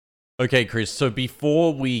Okay, Chris. So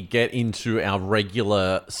before we get into our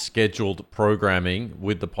regular scheduled programming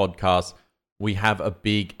with the podcast, we have a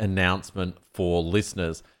big announcement for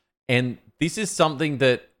listeners. And this is something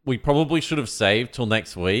that we probably should have saved till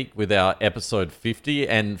next week with our episode 50.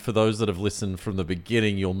 And for those that have listened from the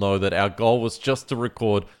beginning, you'll know that our goal was just to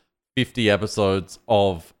record 50 episodes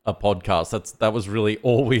of a podcast. That was really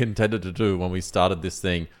all we intended to do when we started this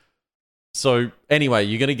thing. So anyway,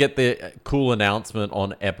 you're going to get the cool announcement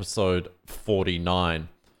on episode 49.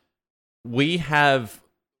 We have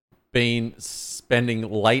been spending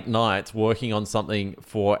late nights working on something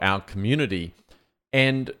for our community.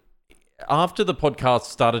 And after the podcast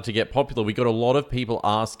started to get popular, we got a lot of people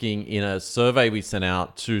asking in a survey we sent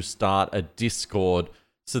out to start a Discord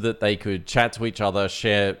so that they could chat to each other,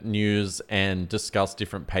 share news, and discuss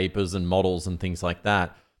different papers and models and things like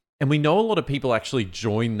that. And we know a lot of people actually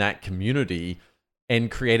joined that community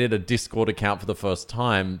and created a Discord account for the first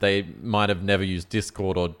time. They might have never used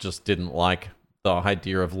Discord or just didn't like the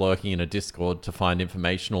idea of lurking in a Discord to find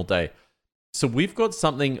information all day. So we've got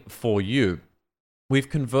something for you. We've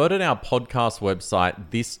converted our podcast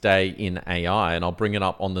website, This Day in AI, and I'll bring it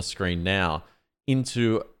up on the screen now,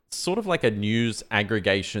 into sort of like a news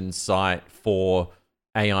aggregation site for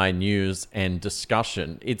AI news and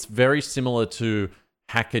discussion. It's very similar to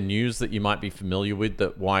Hacker News that you might be familiar with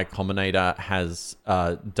that Y Combinator has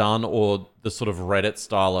done, or the sort of Reddit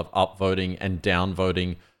style of upvoting and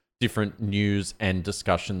downvoting different news and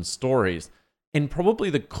discussion stories. And probably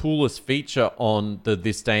the coolest feature on the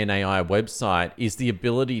This Day in AI website is the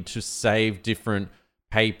ability to save different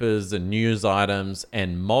papers and news items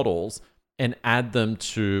and models and add them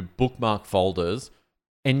to bookmark folders.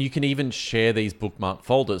 And you can even share these bookmark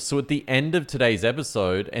folders. So at the end of today's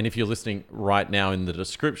episode, and if you're listening right now in the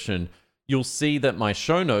description, you'll see that my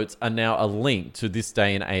show notes are now a link to This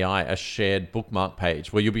Day in AI, a shared bookmark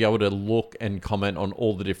page where you'll be able to look and comment on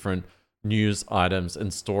all the different news items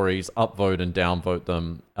and stories, upvote and downvote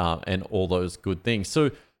them, and all those good things.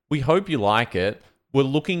 So we hope you like it. We're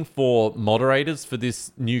looking for moderators for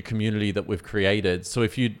this new community that we've created. So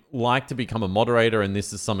if you'd like to become a moderator and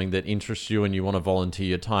this is something that interests you and you want to volunteer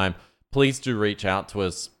your time, please do reach out to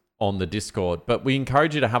us on the Discord. But we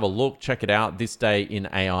encourage you to have a look, check it out,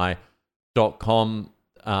 thisdayinai.com,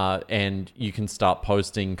 and you can start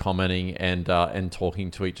posting, commenting, and talking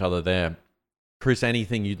to each other there. Chris,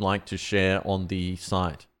 anything you'd like to share on the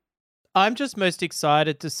site? I'm just most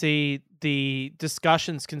excited to see the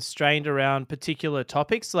discussions constrained around particular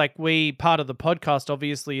topics. Like part of the podcast,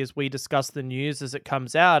 obviously, is we discuss the news as it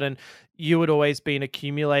comes out, and you had always been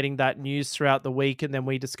accumulating that news throughout the week, and then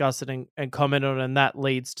we discuss it and comment on it, and that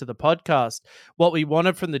leads to the podcast. What we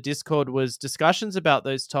wanted from the Discord was discussions about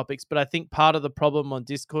those topics, but I think part of the problem on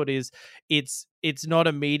Discord is it's not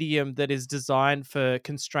a medium that is designed for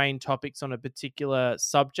constrained topics on a particular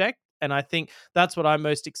subject. And I think that's what I'm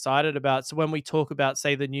most excited about. So when we talk about,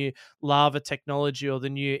 say, the new LLaVA technology or the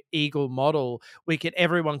new EAGLE model,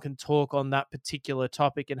 everyone can talk on that particular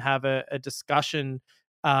topic and have a discussion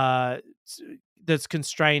that's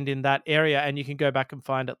constrained in that area, and you can go back and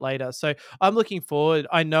find it later. So I'm looking forward.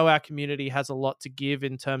 I know our community has a lot to give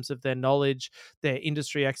in terms of their knowledge, their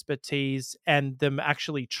industry expertise, and them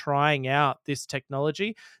actually trying out this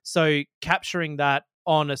technology. So capturing that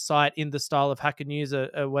on a site in the style of Hacker News, a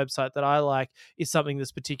website that I like, is something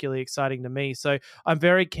that's particularly exciting to me. So I'm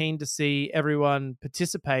very keen to see everyone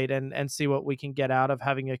participate and see what we can get out of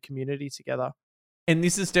having a community together. And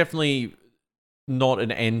this is definitely not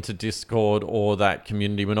an end to Discord or that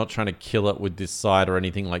community. We're not trying to kill it with this site or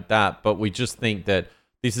anything like that, but we just think that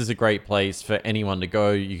this is a great place for anyone to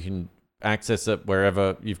go. You can access it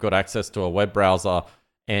wherever you've got access to a web browser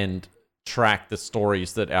and track the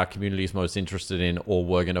stories that our community is most interested in, or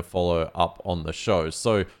we're going to follow up on the show.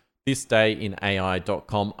 So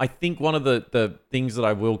thisdayinai.com. I think one of the things that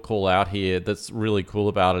I will call out here that's really cool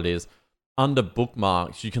about it is under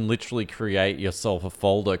bookmarks, you can literally create yourself a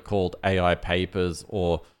folder called AI papers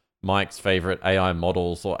or Mike's favorite AI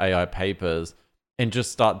models or AI papers, and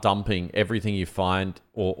just start dumping everything you find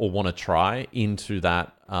or want to try into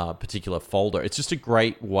that particular folder. It's just a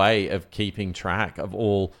great way of keeping track of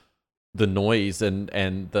all the noise and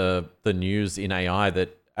the news in AI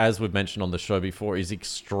that, as we've mentioned on the show before, is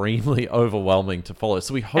extremely overwhelming to follow.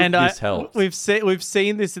 So we hope this helps. We've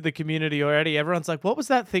seen this in the community already. Everyone's like, what was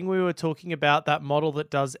that thing we were talking about, that model that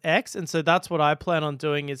does X? And so that's what I plan on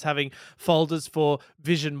doing, is having folders for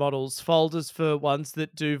vision models, folders for ones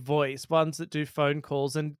that do voice, ones that do phone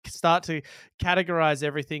calls, and start to categorize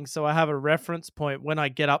everything so I have a reference point when I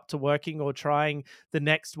get up to working or trying the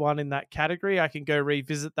next one in that category. I can go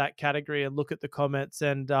revisit that category and look at the comments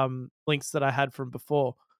and links that I had from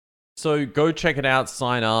before. So go check it out,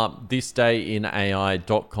 sign up,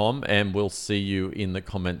 thisdayinai.com, and we'll see you in the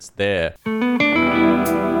comments there.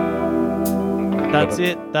 That's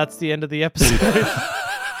it. That's the end of the episode.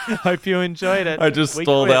 Hope you enjoyed it. I just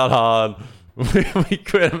stalled out hard. We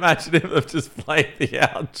could imagine if I've just played the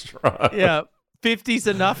outro. Yeah, 50's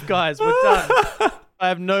enough, guys. We're done. I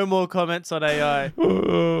have no more comments on AI.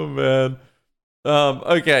 Oh, man.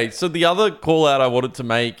 Okay, so the other call out I wanted to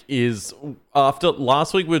make is after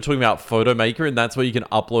last week we were talking about PhotoMaker, and that's where you can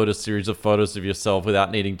upload a series of photos of yourself without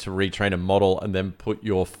needing to retrain a model and then put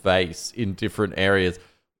your face in different areas.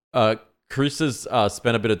 Chris has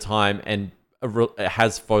spent a bit of time and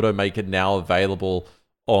has PhotoMaker now available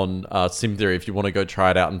on SimTheory if you want to go try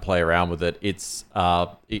it out and play around with it. It's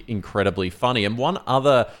incredibly funny. And one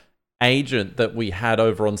other agent that we had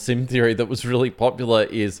over on SimTheory that was really popular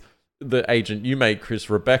is the agent you made, Chris,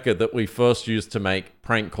 Rebecca, that we first used to make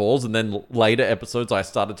prank calls, and then later episodes I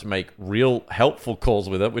started to make real helpful calls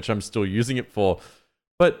with it, which I'm still using it for.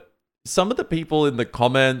 But some of the people in the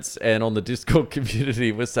comments and on the Discord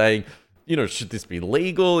community were saying, you know, should this be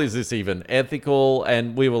legal? Is this even ethical?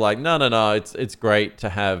 And we were like, no, it's great to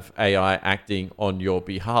have AI acting on your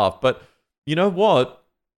behalf. But you know what?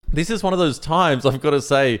 This is one of those times I've got to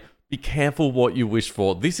say, be careful what you wish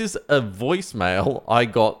for. This is a voicemail I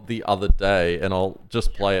got the other day, and I'll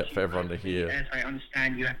just play it for everyone to hear. As I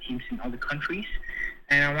understand, you have teams in other countries,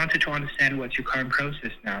 and I wanted to understand what's your current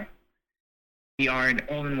process now. We are an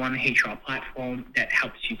all-in-one HR platform that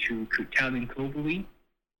helps you to recruit talent globally,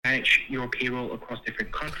 manage your payroll across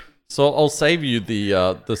different countries. So I'll save you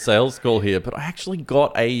the sales call here, but I actually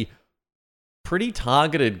got a pretty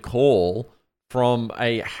targeted call from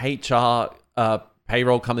a HR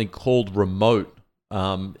payroll company called Remote.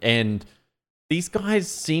 And these guys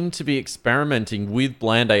seem to be experimenting with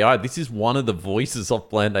Bland AI. This is one of the voices of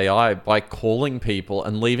Bland AI by calling people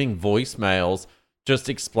and leaving voicemails just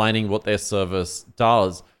explaining what their service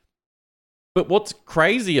does. But what's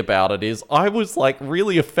crazy about it is I was like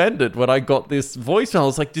really offended when I got this voicemail. I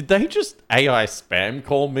was like, did they just AI spam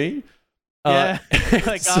call me? Yeah,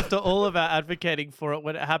 like after all of our advocating for it,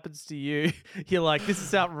 when it happens to you, you're like, this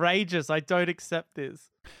is outrageous. I don't accept this.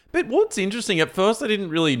 But what's interesting, at first I didn't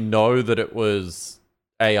really know that it was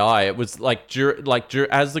AI. It was like,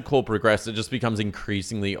 as the call progressed, it just becomes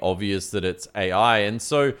increasingly obvious that it's AI. And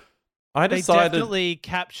so I decided... They definitely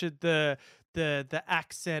captured the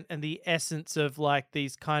accent and the essence of like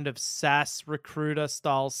these kind of SaaS recruiter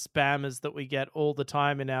style spammers that we get all the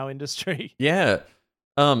time in our industry. Yeah.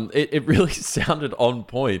 It really sounded on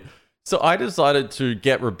point. So I decided to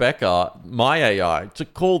get Rebecca, my AI, to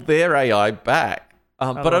call their AI back.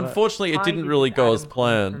 But unfortunately, it didn't really go as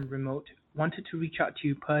planned. From Remote. Wanted to reach out to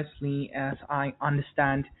you personally, as I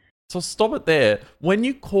understand. So stop it there. When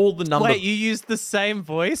you call the number... Wait, you used the same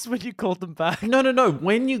voice when you called them back? No.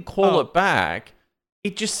 When you call it back,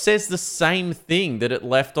 it just says the same thing that it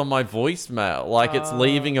left on my voicemail. Like it's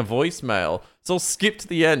leaving a voicemail. So I'll skip to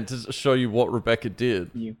the end to show you what Rebecca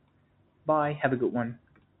did. Bye. Have a good one.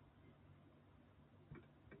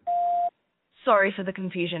 Sorry for the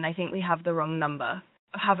confusion. I think we have the wrong number.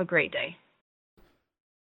 Have a great day.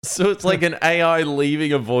 So it's like an AI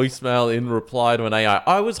leaving a voicemail in reply to an AI.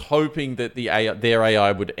 I was hoping that their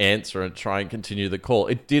AI would answer and try and continue the call.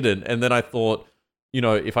 It didn't. And then I thought, you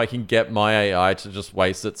know, if I can get my AI to just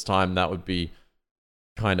waste its time, that would be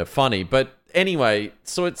kind of funny. But anyway,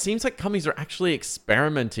 so it seems like companies are actually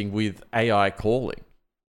experimenting with AI calling.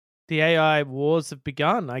 The AI wars have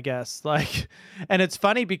begun, I guess. And it's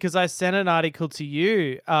funny because I sent an article to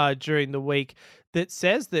you during the week that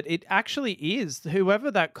says that it actually is,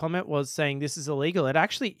 whoever that comment was saying this is illegal, it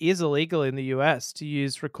actually is illegal in the US to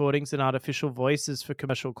use recordings and artificial voices for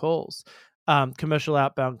commercial calls, commercial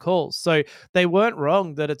outbound calls. So they weren't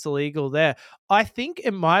wrong that it's illegal there. I think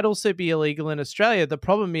it might also be illegal in Australia. The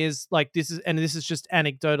problem is, this is just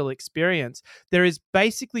anecdotal experience. There is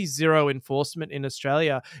basically zero enforcement in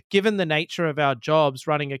Australia. Given the nature of our jobs,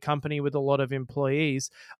 running a company with a lot of employees,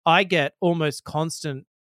 I get almost constant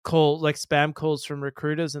spam calls from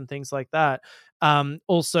recruiters and things like that.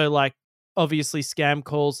 Also obviously scam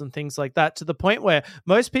calls and things like that, to the point where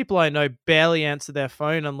most people I know barely answer their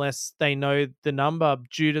phone unless they know the number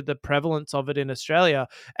due to the prevalence of it in Australia.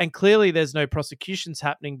 And clearly there's no prosecutions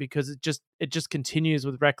happening because it just continues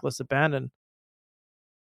with reckless abandon.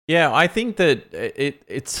 Yeah, I think that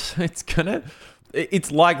it's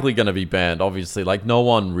likely going to be banned, obviously. Like, no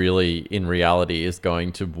one really in reality is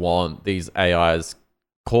going to want these AIs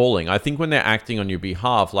calling. I think when they're acting on your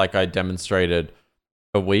behalf, like I demonstrated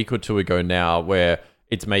a week or two ago now, where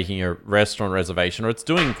it's making a restaurant reservation or it's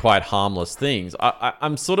doing quite harmless things,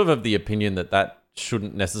 I'm sort of the opinion that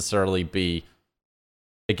shouldn't necessarily be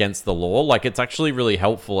against the law. Like, it's actually really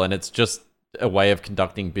helpful, and it's just a way of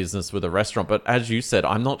conducting business with a restaurant. But as you said,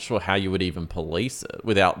 I'm not sure how you would even police it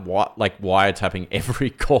without wiretapping every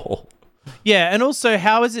call. Yeah, and also,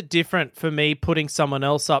 how is it different for me putting someone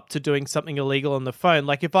else up to doing something illegal on the phone?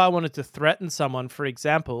 Like, if I wanted to threaten someone, for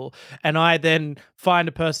example, and I then find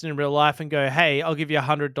a person in real life and go, hey, I'll give you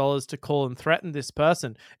 $100 to call and threaten this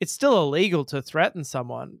person, it's still illegal to threaten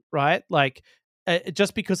someone, right? Like,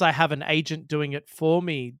 just because I have an agent doing it for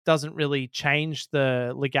me doesn't really change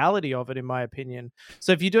the legality of it, in my opinion.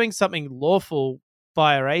 So if you're doing something lawful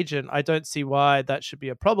via agent, I don't see why that should be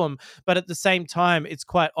a problem. But at the same time, it's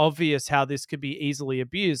quite obvious how this could be easily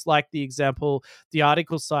abused, like the example, the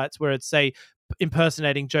article cites where it's, say,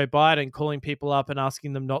 impersonating Joe Biden, calling people up and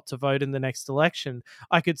asking them not to vote in the next election.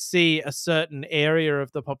 I could see a certain area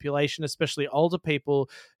of the population, especially older people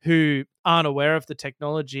who aren't aware of the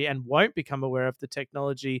technology and won't become aware of the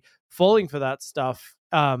technology, falling for that stuff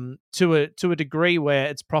to a degree where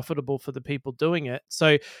it's profitable for the people doing it.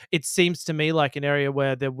 So it seems to me like an area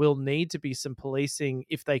where there will need to be some policing,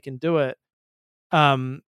 if they can do it,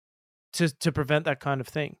 to prevent that kind of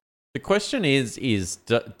thing. The question is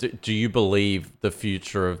do you believe the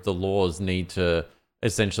future of the laws need to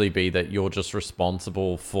essentially be that you're just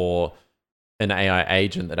responsible for an AI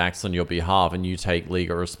agent that acts on your behalf, and you take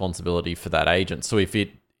legal responsibility for that agent? So if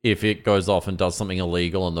it goes off and does something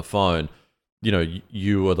illegal on the phone,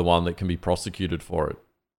 you are the one that can be prosecuted for it.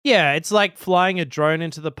 Yeah, it's like flying a drone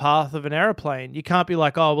into the path of an airplane. You can't be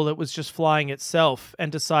like, oh, well, it was just flying itself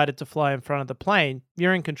and decided to fly in front of the plane.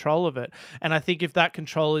 You're in control of it. And I think if that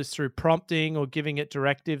control is through prompting or giving it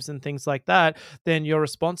directives and things like that, then you're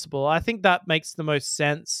responsible. I think that makes the most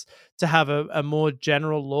sense, to have a more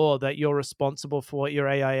general law that you're responsible for what your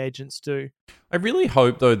AI agents do. I really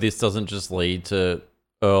hope, though, this doesn't just lead to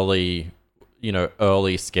early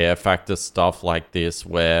scare factor stuff like this,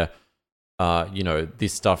 where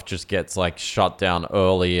this stuff just gets like shut down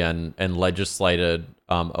early and legislated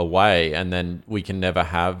away, and then we can never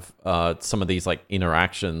have some of these like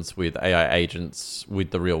interactions with AI agents with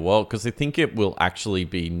the real world, because I think it will actually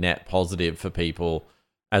be net positive for people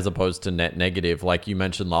as opposed to net negative. Like you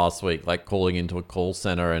mentioned last week, like calling into a call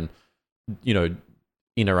center and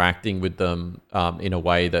interacting with them in a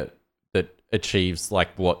way that achieves like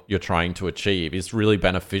what you're trying to achieve is really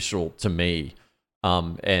beneficial to me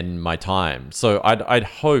and my time. So I'd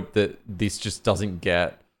hope that this just doesn't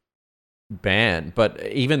get banned. But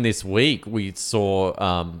even this week, we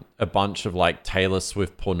saw a bunch of like Taylor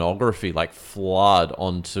Swift pornography like flood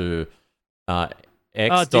onto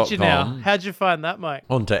X.com. Oh, did you now? How'd you find that, Mike?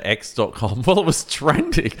 Onto X.com. Well, it was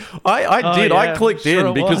trending. I did. Yeah, I clicked sure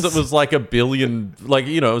in because it was like a billion,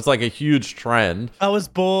 it was like a huge trend. I was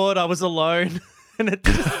bored. I was alone. And it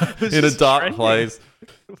was in a dark trending. place.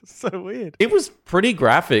 It was so weird. It was pretty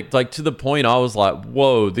graphic, like to the point I was like,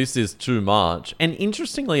 whoa, this is too much. And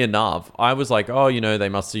interestingly enough, I was like, oh, they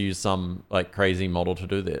must have used some like crazy model to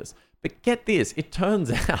do this. But get this, it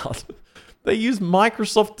turns out they use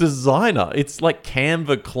Microsoft Designer. It's like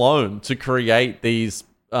Canva clone to create these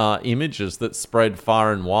images that spread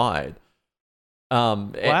far and wide.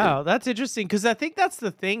 Wow, that's interesting, because I think that's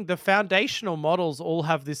the thing. The foundational models all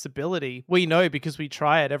have this ability. We know because we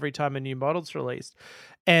try it every time a new model's released.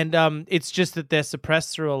 And it's just that they're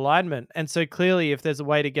suppressed through alignment. And so clearly, if there's a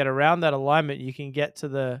way to get around that alignment, you can get to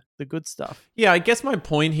the good stuff. Yeah, I guess my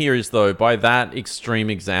point here is, though, by that extreme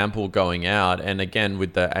example going out, and again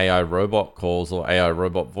with the AI robot calls or AI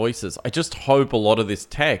robot voices, I just hope a lot of this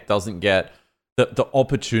tech doesn't get... The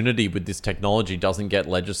opportunity with this technology doesn't get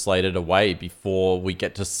legislated away before we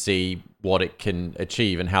get to see what it can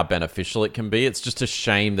achieve and how beneficial it can be. It's just a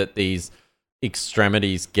shame that these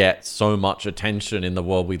extremities get so much attention in the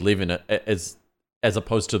world we live in, as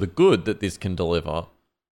opposed to the good that this can deliver.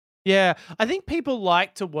 Yeah, I think people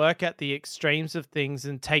like to work at the extremes of things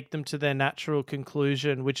and take them to their natural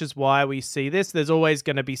conclusion, which is why we see this. There's always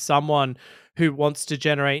going to be someone who wants to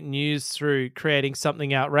generate news through creating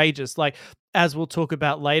something outrageous. Like, as we'll talk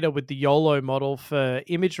about later with the YOLO model for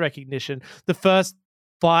image recognition, the first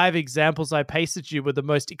 5 examples I pasted you were the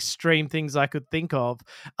most extreme things I could think of.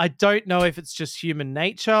 I don't know if it's just human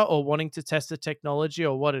nature or wanting to test the technology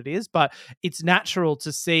or what it is, but it's natural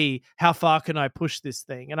to see how far can I push this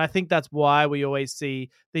thing. And I think that's why we always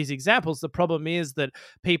see these examples. The problem is that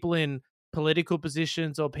people in political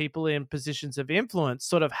positions or people in positions of influence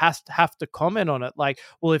sort of have to comment on it. Like,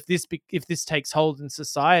 well, if this takes hold in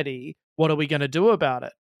society, what are we going to do about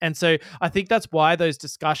it? And so I think that's why those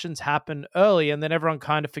discussions happen early, and then everyone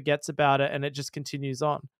kind of forgets about it and it just continues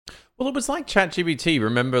on. Well, it was like ChatGPT.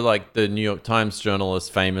 Remember, like the New York Times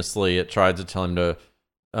journalist famously, it tried to tell him to,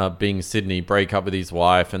 being Sydney, break up with his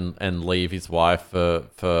wife and leave his wife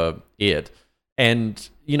for it. And,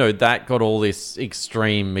 you know, that got all this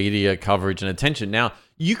extreme media coverage and attention. Now,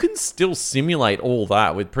 you can still simulate all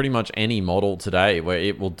that with pretty much any model today where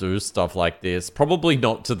it will do stuff like this. Probably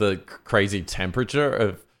not to the crazy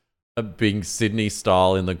temperature of being Sydney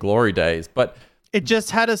style in the glory days, but it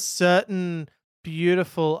just had a certain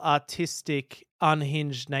beautiful, artistic,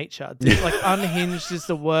 unhinged nature. Like unhinged is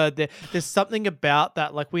the word. There's something about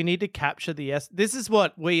that. Like we need to capture the this is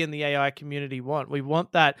what we in the AI community want. We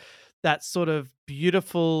want that sort of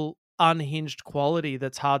beautiful, unhinged quality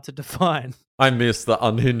that's hard to define. I miss the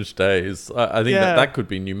unhinged days. I think that could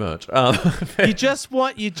be new merch. You just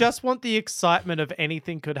want the excitement of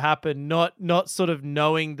anything could happen, not sort of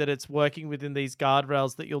knowing that it's working within these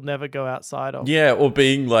guardrails that you'll never go outside of. Yeah, or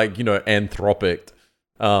being like, you know, anthropic.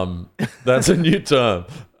 That's a new term.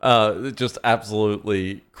 Just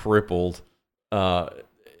absolutely crippled.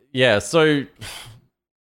 Yeah, so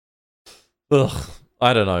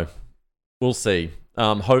I don't know. We'll see.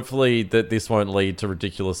 Hopefully that this won't lead to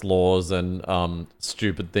ridiculous laws and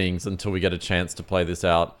stupid things until we get a chance to play this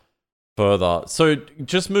out further. So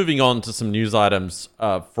just moving on to some news items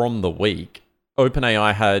from the week.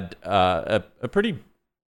 OpenAI had a pretty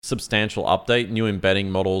substantial update, new embedding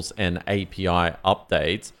models and API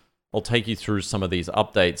updates. I'll take you through some of these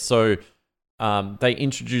updates. So they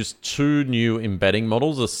introduced 2 new embedding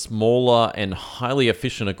models, a smaller and highly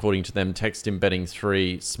efficient, according to them, text embedding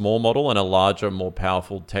 3 small model and a larger, more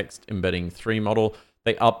powerful text embedding 3 model.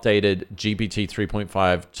 They updated GPT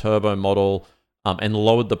 3.5 turbo model and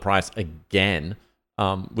lowered the price again,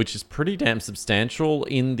 which is pretty damn substantial.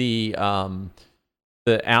 In the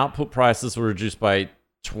output prices were reduced by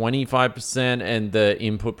 25% and the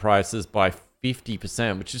input prices by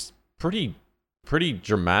 50%, which is pretty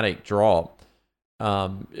dramatic drop.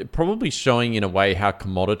 Probably showing in a way how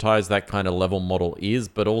commoditized that kind of level model is,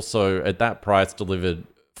 but also at that price delivered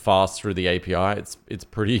fast through the API, it's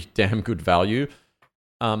pretty damn good value.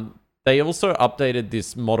 They also updated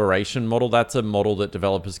this moderation model. That's a model that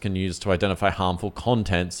developers can use to identify harmful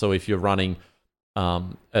content. So if you're running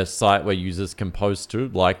a site where users can post to,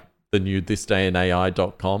 like the new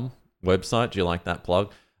thisdayinai.com website, do you like that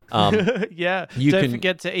plug? Yeah, don't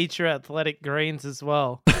forget to eat your athletic greens as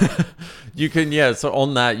well. You can, so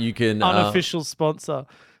on that you can unofficial sponsor.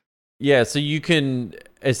 Yeah, so you can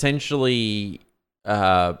essentially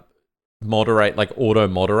moderate, like auto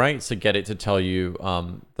moderate, so get it to tell you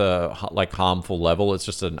the like harmful level. It's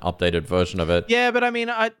just an updated version of it. Yeah, but I mean,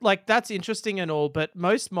 that's interesting and all, but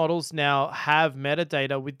most models now have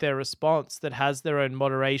metadata with their response that has their own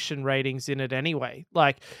moderation ratings in it anyway.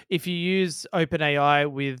 Like if you use OpenAI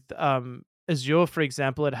with Azure, for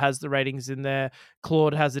example, it has the ratings in there.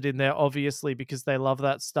 Claude has it in there, obviously, because they love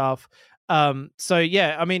that stuff. So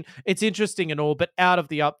yeah, I mean, it's interesting and all, but out of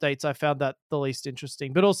the updates, I found that the least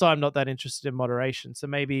interesting. But also, I'm not that interested in moderation. So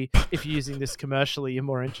maybe if you're using this commercially, you're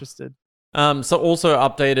more interested. So also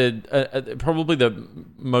updated, probably the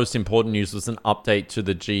most important news was an update to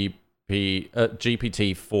the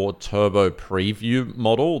GPT-4 Turbo Preview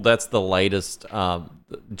model. That's the latest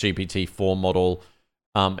GPT-4 model.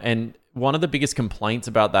 And one of the biggest complaints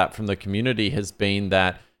about that from the community has been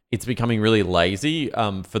that it's becoming really lazy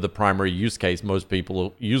for the primary use case most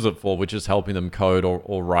people use it for, which is helping them code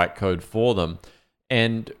or write code for them.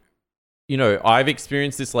 And, you know, I've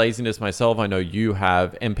experienced this laziness myself. I know you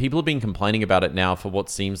have, and people have been complaining about it now for what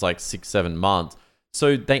seems like 6-7 months.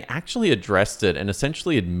 So they actually addressed it and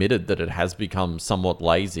essentially admitted that it has become somewhat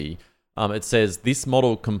lazy. It says this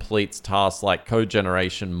model completes tasks like code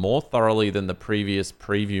generation more thoroughly than the previous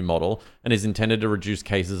preview model and is intended to reduce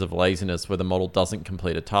cases of laziness where the model doesn't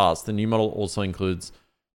complete a task. The new model also includes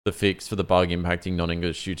the fix for the bug impacting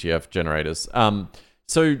non-English UTF generators.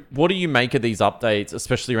 So what do you make of these updates,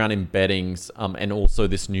 especially around embeddings and also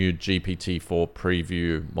this new GPT-4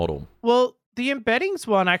 preview model? Well, the embeddings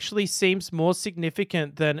one actually seems more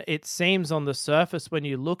significant than it seems on the surface when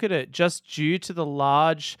you look at it, just due to the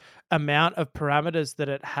large amount of parameters that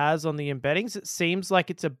it has on the embeddings. It seems like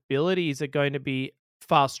its abilities are going to be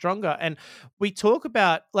far stronger. And we talk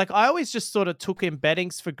about, like, I always just sort of took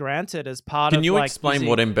embeddings for granted as part of. Can you explain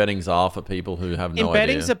what embeddings are for people who have no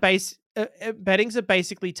idea? Embeddings are embeddings are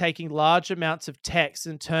basically taking large amounts of text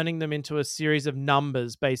and turning them into a series of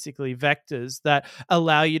numbers, basically vectors that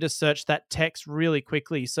allow you to search that text really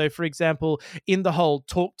quickly. So, for example, in the whole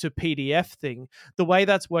talk to PDF thing, the way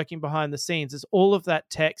that's working behind the scenes is all of that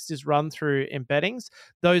text is run through embeddings.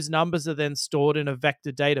 Those numbers are then stored in a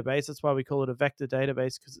vector database. That's why we call it a vector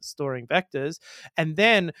database, because it's storing vectors. And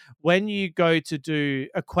then when you go to do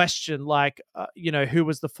a question like, who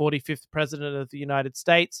was the 45th president of the United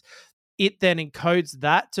States? It then encodes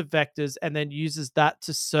that to vectors and then uses that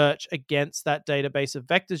to search against that database of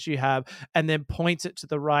vectors you have, and then points it to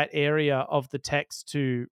the right area of the text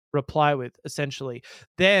to reply with, essentially.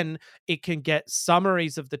 Then it can get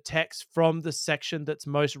summaries of the text from the section that's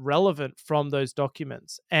most relevant from those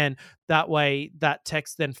documents. And that way, that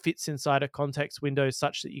text then fits inside a context window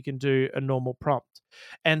such that you can do a normal prompt.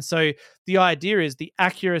 And so the idea is the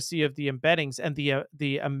accuracy of the embeddings and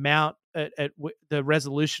the amount the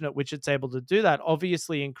resolution at which it's able to do that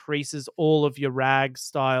obviously increases all of your RAG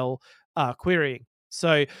style querying.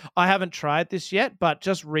 So I haven't tried this yet, but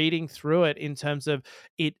just reading through it in terms of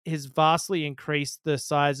it has vastly increased the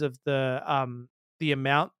size of the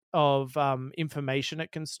amount of information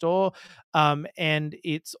it can store, and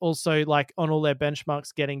it's also like on all their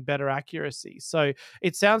benchmarks getting better accuracy. So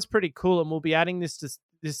it sounds pretty cool, and we'll be adding this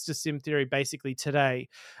to Sim Theory basically today,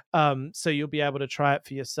 so you'll be able to try it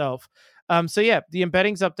for yourself. So yeah, the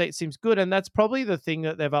embeddings update seems good, and that's probably the thing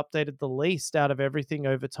that they've updated the least out of everything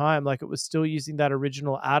over time. Like, it was still using that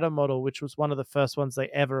original ADA model, which was one of the first ones they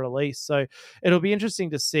ever released. So it'll be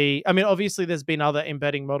interesting to see. I mean, obviously there's been other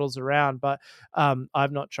embedding models around, but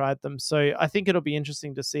I've not tried them. So I think it'll be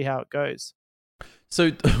interesting to see how it goes.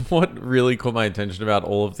 So what really caught my attention about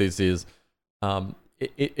all of this is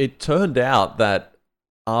it turned out that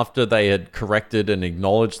after they had corrected and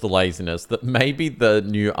acknowledged the laziness, that maybe the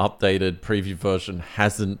new updated preview version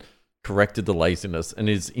hasn't corrected the laziness and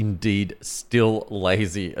is indeed still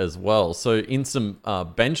lazy as well. So in some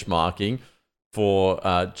benchmarking for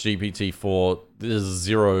GPT-4, this is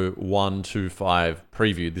 0.125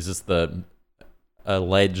 preview. This is the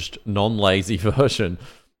alleged non-lazy version.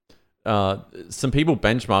 Some people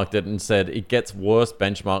benchmarked it and said it gets worse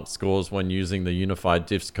benchmark scores when using the unified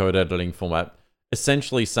diffs code editing format,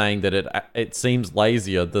 essentially saying that it seems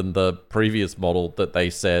lazier than the previous model that they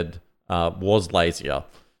said was lazier.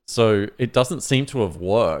 So it doesn't seem to have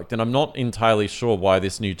worked, and I'm not entirely sure why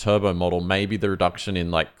this new turbo model, maybe the reduction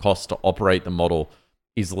in like cost to operate the model,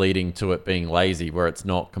 is leading to it being lazy, where it's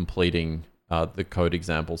not completing the code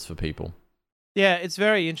examples for people. Yeah, it's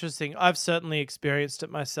very interesting. I've certainly experienced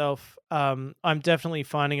it myself. I'm definitely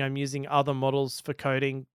finding I'm using other models for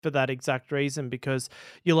coding for that exact reason, because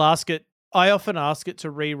I often ask it to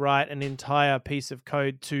rewrite an entire piece of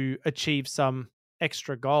code to achieve some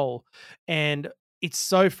extra goal. And it's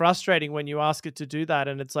so frustrating when you ask it to do that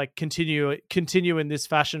and it's like, continue in this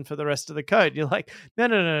fashion for the rest of the code. You're like,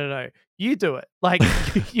 no. You do it. Like,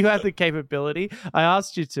 you have the capability. I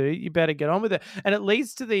asked you to. You better get on with it. And it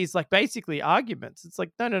leads to these like basically arguments. It's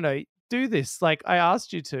like, no. Do this, like I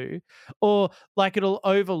asked you to, or like it'll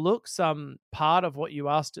overlook some part of what you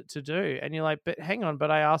asked it to do, and you're like, but hang on,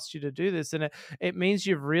 but I asked you to do this. And it means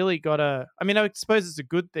you've really got to, I mean, I suppose it's a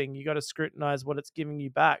good thing, you got to scrutinize what it's giving you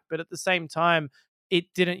back, but at the same time,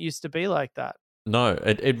 it didn't used to be like that. No,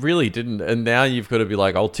 it really didn't. And now you've got to be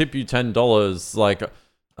like, I'll tip you $10, like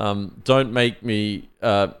don't make me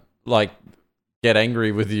like get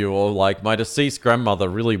angry with you, or like my deceased grandmother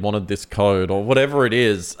really wanted this code, or whatever it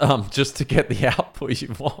is, just to get the output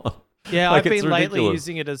you want. Yeah, like, I've been lately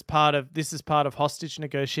using it as part of hostage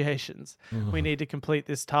negotiations. We need to complete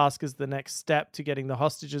this task as the next step to getting the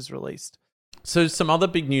hostages released. So some other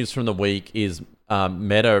big news from the week is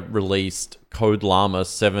Meta released Code Llama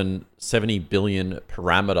 70 billion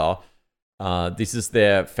parameter. This is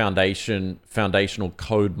their foundational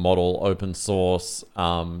code model, open source,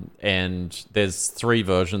 and there's 3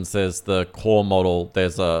 versions. There's the core model,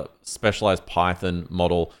 there's a specialized Python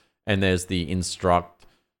model, and there's the instruct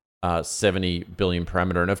 70 billion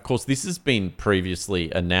parameter. And of course, this has been previously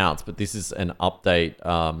announced, but this is an update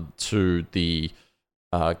to the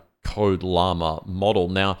Code Llama model.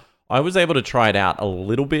 Now, I was able to try it out a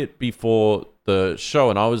little bit before the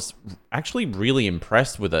show, and I was actually really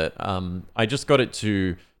impressed with it. I just got it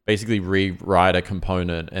to basically rewrite a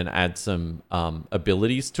component and add some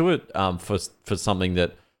abilities to it for something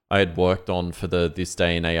that I had worked on for the This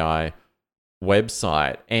Day in AI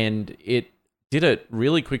website, and it did it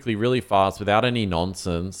really quickly, really fast, without any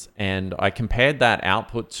nonsense. And I compared that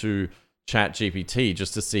output to ChatGPT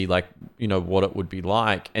just to see, like, what it would be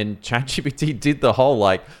like. And ChatGPT did the whole,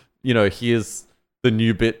 like, here's the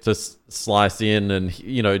new bit to slice in, and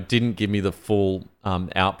didn't give me the full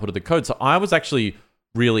output of the code. So I was actually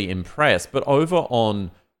really impressed. But over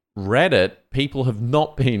on Reddit, people have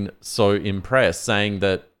not been so impressed, saying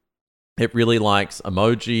that it really likes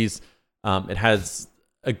emojis. It has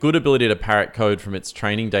a good ability to parrot code from its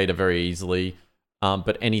training data very easily,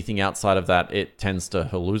 but anything outside of that, it tends to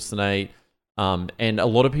hallucinate. And a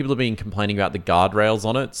lot of people have been complaining about the guardrails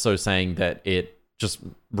on it, so saying that it just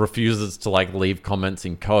refuses to leave comments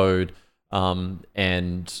in code.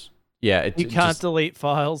 And yeah, you can't delete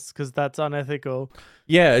files because that's unethical.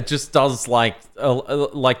 Yeah, it just does like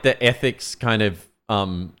the ethics kind of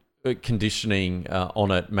conditioning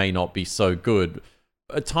on it may not be so good.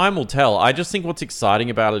 Time will tell. I just think what's exciting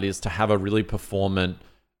about it is to have a really performant,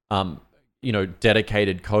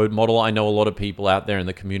 dedicated code model. I know a lot of people out there in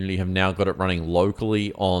the community have now got it running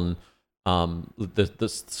locally on the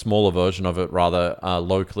smaller version of it, rather,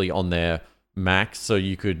 locally on their Mac. So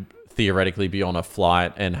you could theoretically be on a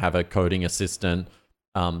flight and have a coding assistant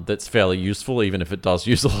that's fairly useful, even if it does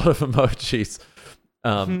use a lot of emojis.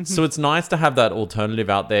 So it's nice to have that alternative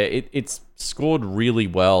out there. It's scored really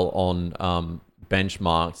well on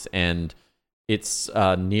benchmarks, and it's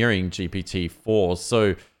nearing GPT-4.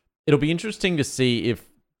 So it'll be interesting to see if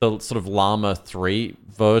the sort of Llama 3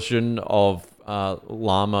 version of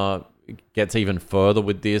Llama gets even further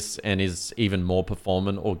with this and is even more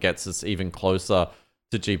performant, or gets us even closer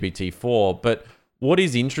to GPT-4. But what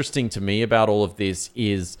is interesting to me about all of this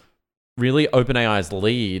is really OpenAI's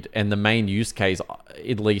lead and the main use case,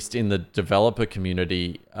 at least in the developer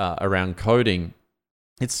community around coding.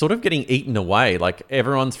 It's sort of getting eaten away.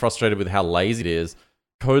 Everyone's frustrated with how lazy it is.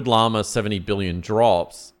 Code Llama 70 billion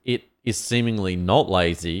drops. It is seemingly not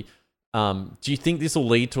lazy. Do you think this will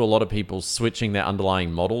lead to a lot of people switching their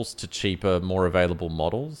underlying models to cheaper, more available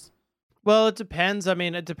models? Well, it depends. I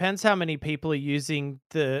mean, it depends how many people are using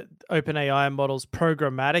the OpenAI models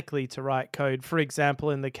programmatically to write code. For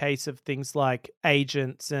example, in the case of things like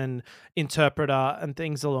agents and interpreter and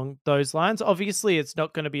things along those lines. Obviously, it's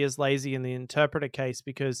not going to be as lazy in the interpreter case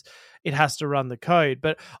because it has to run the code.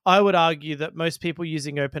 But I would argue that most people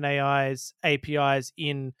using OpenAI's APIs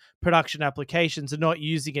in production applications are not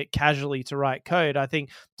using it casually to write code. I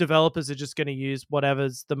think developers are just going to use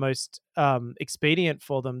whatever's the most expedient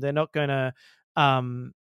for them. They're not going to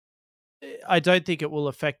I don't think it will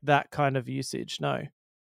affect that kind of usage, no.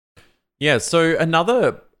 Yeah, so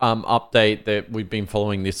another update that we've been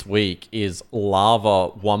following this week is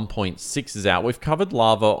LLaVA-1.6 is out. We've covered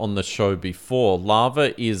LLaVA on the show before.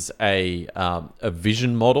 LLaVA is a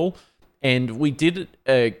vision model, and we did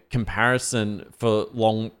a comparison for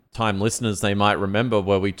long-time listeners, they might remember,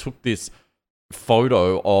 where we took this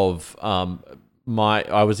photo of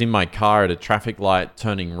I was in my car at a traffic light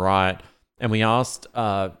turning right, and we asked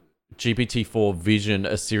GPT-4 Vision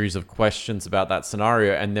a series of questions about that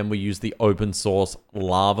scenario, and then we used the open source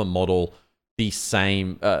LLaVA model, the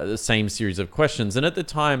same series of questions. And at the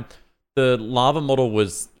time, the LLaVA model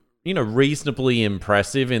was, reasonably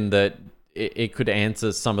impressive in that it could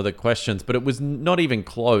answer some of the questions, but it was not even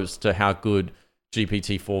close to how good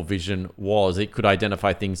GPT-4 Vision was. It could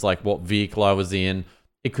identify things like what vehicle I was in.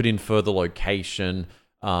 It could infer the location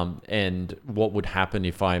and what would happen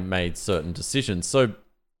if I made certain decisions. So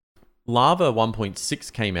LLaVA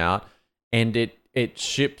 1.6 came out, and it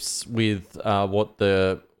ships with what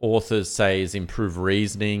the authors say is improved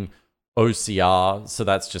reasoning, OCR, so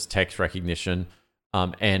that's just text recognition,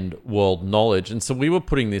 and world knowledge. And so we were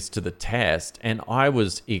putting this to the test, and I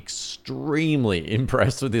was extremely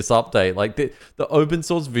impressed with this update. The open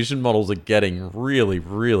source vision models are getting really,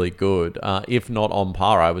 really good, if not on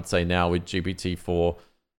par, I would say now, with GPT-4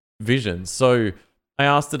 Vision. So I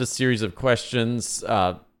asked it a series of questions.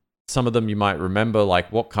 Some of them you might remember,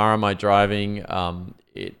 like what car am I driving?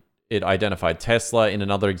 It identified Tesla. In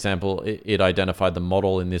another example, it identified the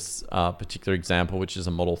model in this particular example, which is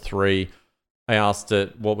a Model 3. I asked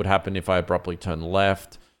it what would happen if I abruptly turned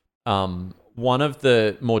left. One of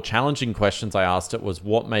the more challenging questions I asked it was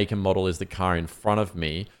what make and model is the car in front of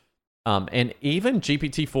me? And even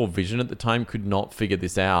GPT-4 Vision at the time could not figure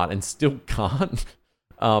this out, and still can't.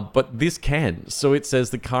 But this can. So it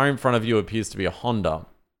says the car in front of you appears to be a Honda.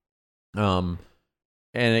 And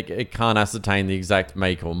it can't ascertain the exact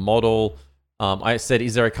make or model. I said,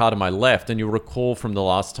 is there a car to my left? And you'll recall from the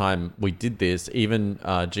last time we did this, even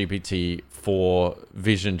GPT-4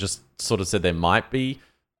 Vision just sort of said there might be.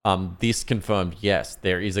 This confirmed, yes,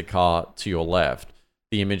 there is a car to your left.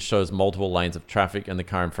 The image shows multiple lanes of traffic and the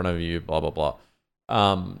car in front of you, blah, blah, blah.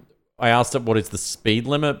 I asked it what is the speed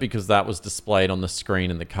limit because that was displayed on the screen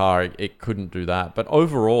in the car. It couldn't do that. But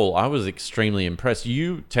overall, I was extremely impressed.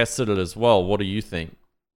 You tested it as well. What do you think?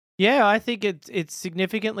 Yeah, I think it's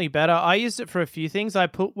significantly better. I used it for a few things. I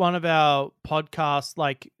put one of our podcast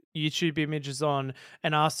like YouTube images on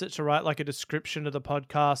and asked it to write like a description of the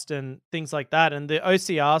podcast and things like that. And the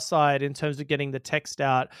OCR side, in terms of getting the text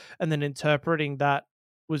out and then interpreting that,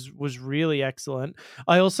 was really excellent.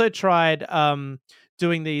 I also tried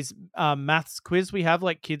doing these maths quiz. We have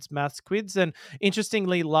like kids maths quiz, and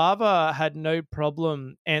interestingly, LLaVA had no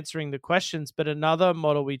problem answering the questions, but another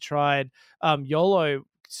model we tried, YOLO,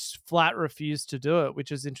 flat refused to do it,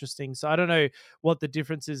 which is interesting. So I don't know what the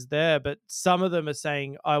difference is there, but some of them are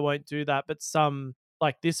saying I won't do that, but some,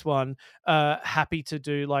 like this one, happy to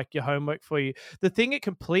do like your homework for you. The thing it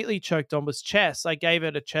completely choked on was chess. I gave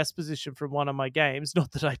it a chess position from one of my games.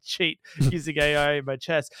 Not that I cheat using AI in my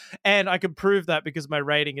chess. And I can prove that because my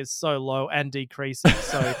rating is so low and decreasing.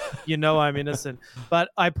 So I'm innocent. But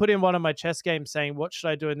I put in one of my chess games saying, what should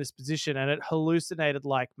I do in this position? And it hallucinated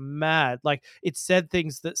like mad. Like it said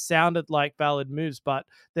things that sounded like valid moves, but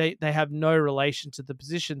they have no relation to the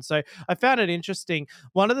position. So I found it interesting.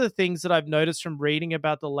 One of the things that I've noticed from reading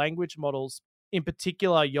about the language models, in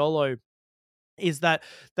particular YOLO, is that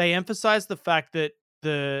they emphasize the fact that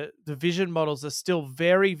the vision models are still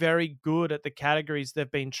very, very good at the categories they've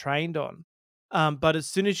been trained on. But as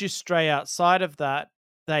soon as you stray outside of that,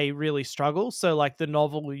 they really struggle. So like the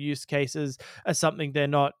novel use cases are something they're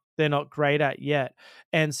not great at yet.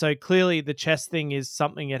 And so clearly the chess thing is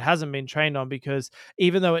something it hasn't been trained on, because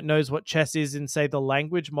even though it knows what chess is in, say, the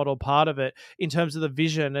language model part of it, in terms of the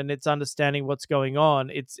vision and its understanding what's going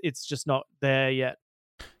on, it's just not there yet.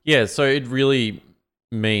 Yeah, so it really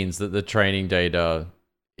means that the training data,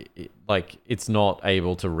 it's not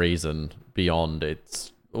able to reason beyond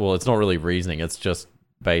it's not really reasoning. It's just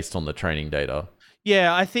based on the training data.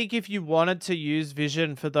 Yeah, I think if you wanted to use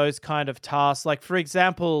vision for those kind of tasks, like for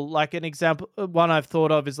example, one I've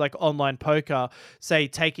thought of is like online poker, say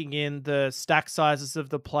taking in the stack sizes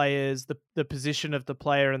of the players, the position of the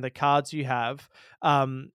player and the cards you have,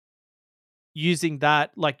 using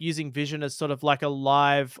that, like using vision as sort of like a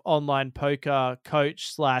live online poker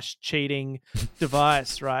coach / cheating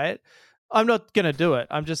device, right? I'm not going to do it.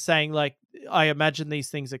 I'm just saying, like, I imagine these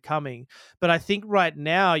things are coming. But I think right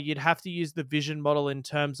now you'd have to use the vision model in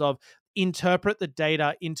terms of interpret the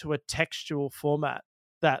data into a textual format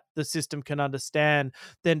that the system can understand,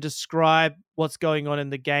 then describe what's going on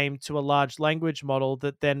in the game to a large language model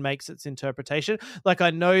that then makes its interpretation. Like,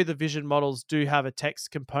 I know the vision models do have a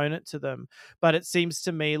text component to them, but it seems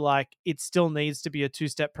to me like it still needs to be a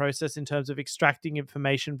two-step process in terms of extracting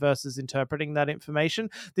information versus interpreting that information.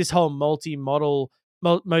 This whole multimodal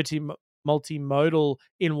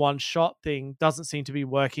in one shot thing doesn't seem to be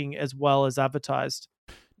working as well as advertised.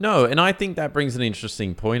 No, and I think that brings an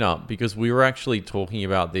interesting point up, because we were actually talking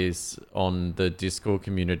about this on the Discord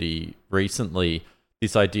community recently,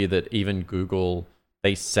 this idea that even Google,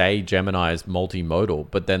 they say Gemini is multimodal,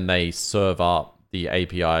 but then they serve up the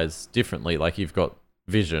APIs differently. Like you've got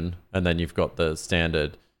vision and then you've got the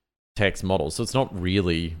standard text model. So it's not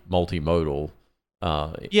really multimodal.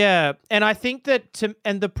 Yeah, and I think that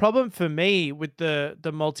the problem for me with the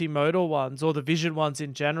multimodal ones, or the vision ones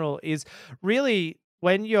in general, is really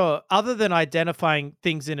when you're, other than identifying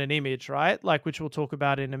things in an image, right? Like, which we'll talk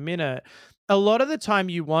about in a minute, a lot of the time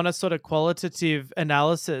you want a sort of qualitative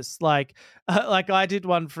analysis. Like I did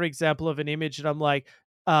one, for example, of an image, and I'm like,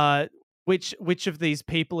 which of these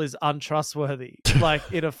people is untrustworthy, like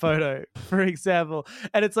in a photo, for example.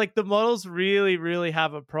 And it's like the models really, really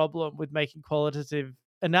have a problem with making qualitative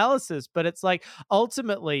analysis. But it's like,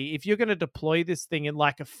 ultimately, if you're going to deploy this thing in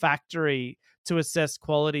like a factory to assess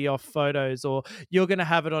quality of photos, or you're going to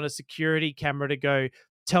have it on a security camera to go,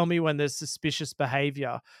 tell me when there's suspicious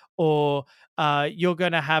behavior, or you're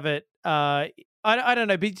going to have it, I don't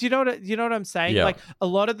know, but do you know what I'm saying? Yeah. Like a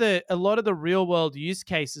lot of the real world use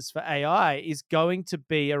cases for AI is going to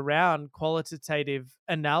be around qualitative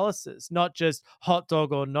analysis, not just hot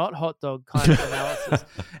dog or not hot dog kind of analysis.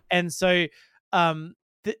 And so,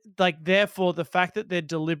 therefore, the fact that they're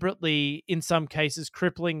deliberately, in some cases,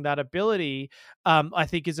 crippling that ability, I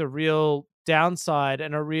think is a real downside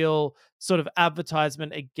and a real sort of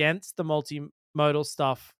advertisement against the multimodal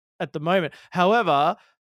stuff at the moment. However,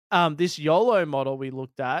 this YOLO model we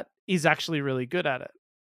looked at is actually really good at it.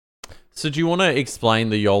 So do you want to explain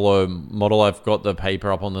the YOLO model? I've got the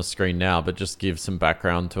paper up on the screen now, but just give some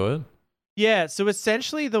background to it. Yeah, so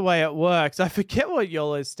essentially the way it works, I forget what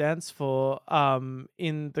YOLO stands for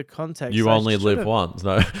in the context. You I only should live have- once.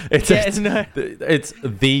 No, it's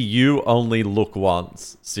the you only look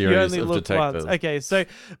once series You only of look detectives. once. Okay, so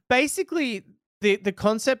basically the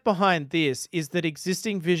concept behind this is that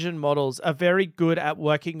existing vision models are very good at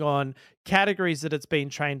working on categories that it's been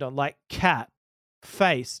trained on, like cat,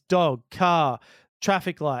 face, dog, car,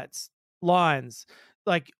 traffic lights, lines,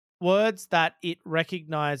 like words that it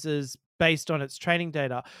recognizes based on its training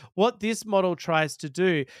data. What this model tries to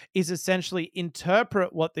do is essentially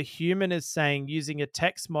interpret what the human is saying using a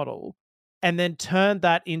text model and then turn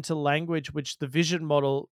that into language which the vision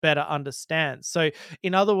model better understands. So,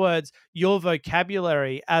 in other words, your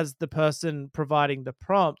vocabulary as the person providing the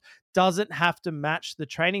prompt doesn't have to match the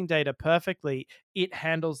training data perfectly. It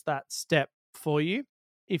handles that step for you,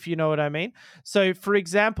 if you know what I mean. So, for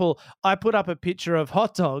example, I put up a picture of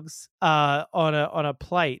hot dogs on a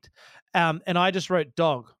plate, and I just wrote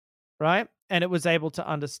dog, right? And it was able to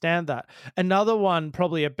understand that. Another one,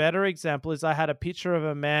 probably a better example, is I had a picture of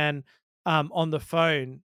a man on the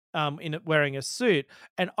phone wearing a suit,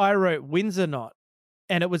 and I wrote Windsor knot,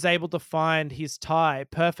 and it was able to find his tie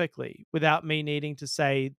perfectly without me needing to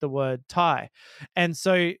say the word tie. And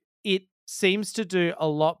so it seems to do a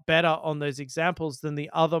lot better on those examples than the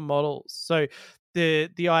other models. So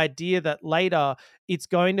the idea that later it's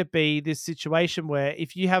going to be this situation where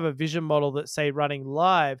if you have a vision model that's say running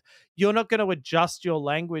live, you're not going to adjust your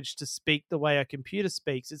language to speak the way a computer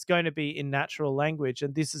speaks. It's going to be in natural language,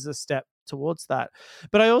 and this is a step towards that.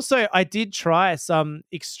 But I did try some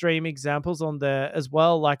extreme examples on there as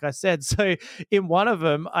well, like I said. So in one of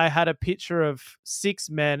them I had a picture of 6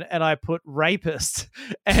 men and I put rapist,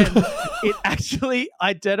 and it actually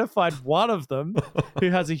identified one of them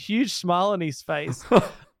who has a huge smile on his face.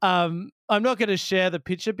 I'm not going to share the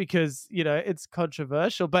picture because, it's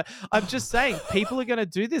controversial, but I'm just saying people are going to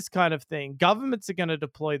do this kind of thing. Governments are going to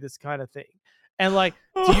deploy this kind of thing. And like,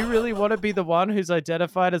 do you really want to be the one who's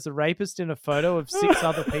identified as a rapist in a photo of 6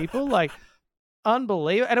 other people? Like,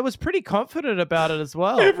 unbelievable. And it was pretty confident about it as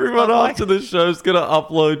well. Everyone after the show's going to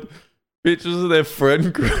upload pictures of their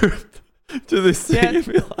friend group to this thing and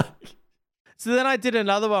be like... So then I did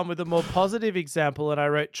another one with a more positive example, and I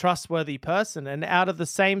wrote trustworthy person. And out of the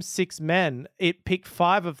same 6 men, it picked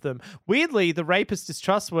 5 of them. Weirdly, the rapist is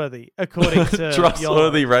trustworthy, according to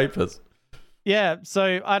trustworthy YOLO. rapist. Yeah,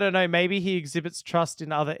 so I don't know, maybe he exhibits trust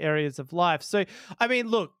in other areas of life. So, I mean,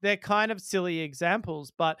 look, they're kind of silly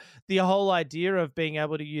examples, but the whole idea of being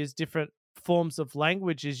able to use different forms of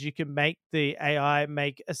language is you can make the AI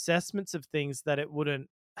make assessments of things that it wouldn't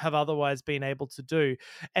have otherwise been able to do.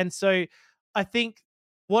 And so I think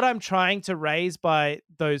what I'm trying to raise by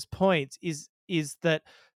those points is that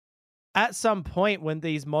at some point when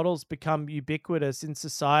these models become ubiquitous in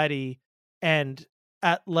society and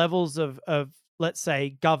at levels of let's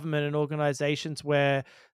say government and organizations where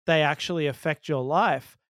they actually affect your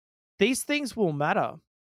life, these things will matter.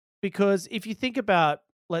 Because if you think about,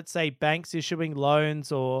 let's say, banks issuing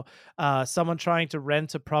loans or someone trying to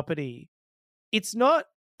rent a property, it's not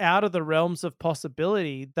out of the realms of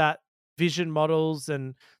possibility that vision models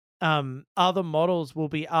and other models will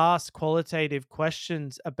be asked qualitative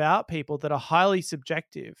questions about people that are highly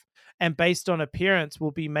subjective and based on appearance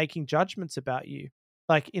will be making judgments about you,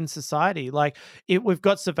 like in society. Like we've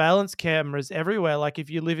got surveillance cameras everywhere. Like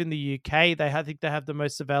if you live in the UK, I think they have the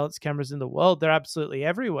most surveillance cameras in the world. They're absolutely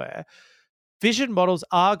everywhere. Vision models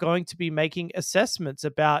are going to be making assessments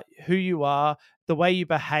about who you are, the way you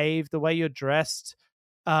behave, the way you're dressed,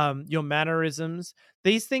 your mannerisms.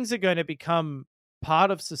 These things are going to become part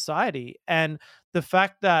of society, and the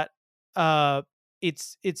fact that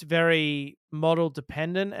it's very model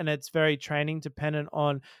dependent and it's very training dependent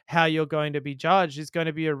on how you're going to be judged is going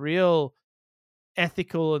to be a real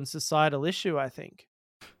ethical and societal issue, I think.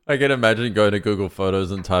 I can imagine going to Google Photos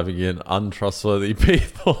and typing in untrustworthy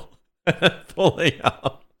people and pulling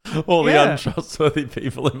up all the untrustworthy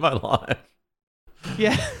people in my life.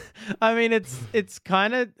 Yeah, I mean it's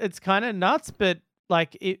kind of nuts, but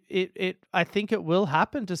like it I think it will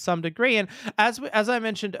happen to some degree. And as I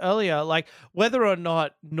mentioned earlier, like whether or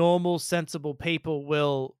not normal, sensible people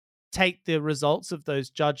will take the results of those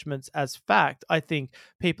judgments as fact, I think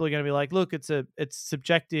people are going to be like, look, it's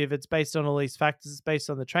subjective, it's based on all these factors, it's based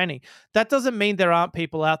on the training. That doesn't mean there aren't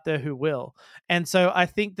people out there who will. And so I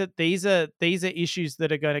think that these are issues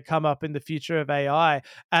that are going to come up in the future of AI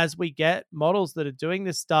as we get models that are doing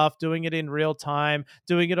this stuff, doing it in real time,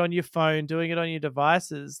 doing it on your phone, doing it on your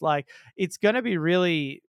devices. Like it's going to be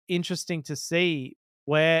really interesting to see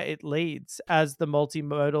where it leads as the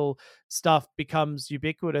multimodal stuff becomes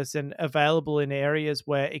ubiquitous and available in areas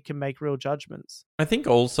where it can make real judgments. I think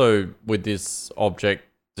also with this object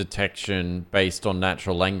detection based on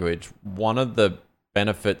natural language, one of the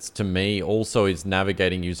benefits to me also is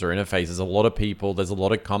navigating user interfaces. There's a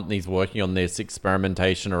lot of companies working on this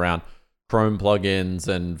experimentation around Chrome plugins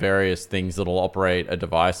and various things that'll operate a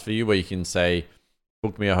device for you where you can say,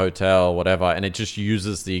 book me a hotel, whatever, and it just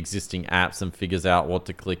uses the existing apps and figures out what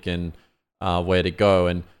to click and where to go.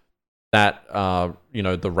 And that,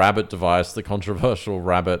 the Rabbit device, the controversial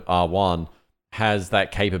Rabbit R1, has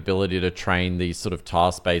that capability to train these sort of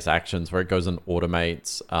task-based actions where it goes and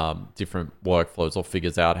automates different workflows or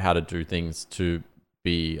figures out how to do things to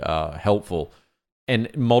be helpful. And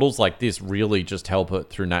models like this really just help it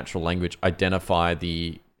through natural language identify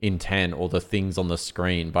the intent or the things on the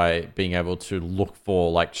screen by being able to look for,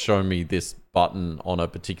 like, show me this button on a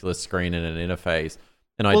particular screen in an interface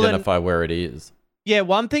and identify where it is. Yeah,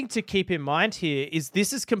 one thing to keep in mind here is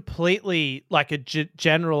this is completely like a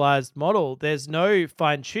generalized model. There's no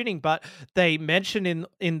fine tuning, but they mention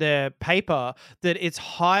in their paper that it's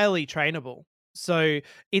highly trainable. So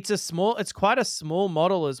it's quite a small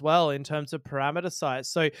model as well in terms of parameter size.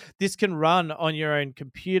 So this can run on your own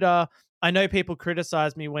computer. I know people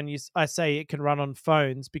criticize me when I say it can run on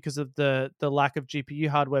phones because of the lack of GPU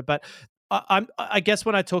hardware, but I guess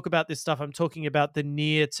when I talk about this stuff, I'm talking about the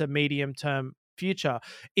near to medium term future.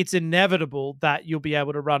 It's inevitable that you'll be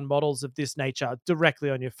able to run models of this nature directly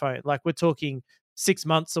on your phone. Like, we're talking 6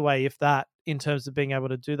 months away, if that, in terms of being able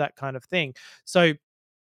to do that kind of thing. So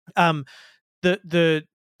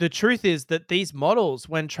the truth is that these models,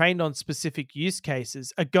 when trained on specific use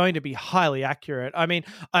cases, are going to be highly accurate. I mean,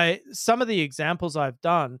 some of the examples I've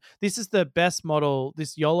done, this is the best model,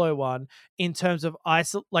 this YOLO one, in terms of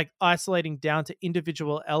isolating down to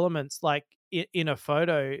individual elements, like in a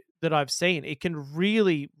photo that I've seen. It can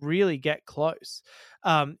really, really get close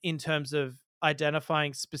in terms of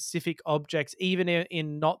identifying specific objects, even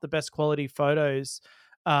in not the best quality photos,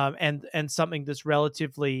 and something that's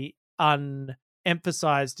relatively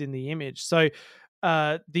emphasized in the image. So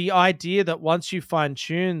the idea that once you fine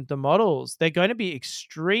tune the models, they're going to be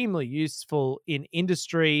extremely useful in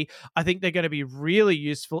industry. I think they're going to be really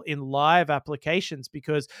useful in live applications,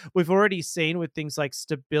 because we've already seen with things like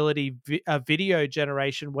stability video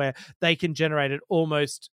generation, where they can generate it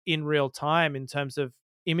almost in real time in terms of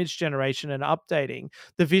image generation and updating.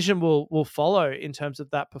 The vision will follow in terms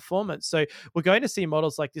of that performance. So we're going to see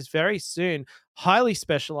models like this very soon, highly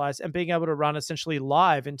specialized and being able to run essentially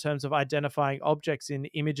live in terms of identifying objects in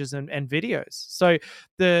images and videos. So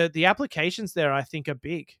the applications there, I think, are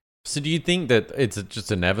big. So do you think that it's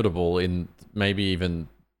just inevitable in maybe even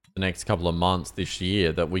the next couple of months this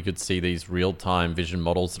year that we could see these real-time vision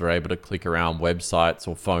models that are able to click around websites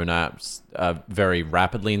or phone apps very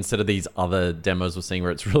rapidly, instead of these other demos we're seeing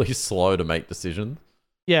where it's really slow to make decisions?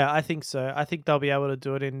 Yeah, I think so. I think they'll be able to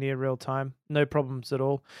do it in near real time. No problems at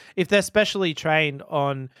all. If they're specially trained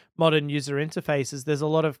on modern user interfaces, there's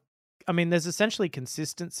essentially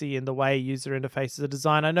consistency in the way user interfaces are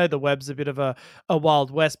designed. I know the web's a bit of a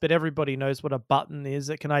wild west, but everybody knows what a button is.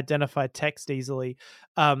 It can identify text easily.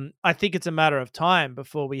 I think it's a matter of time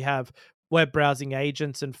before we have web browsing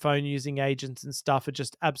agents and phone using agents and stuff are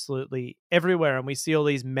just absolutely everywhere. And we see all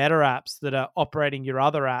these meta apps that are operating your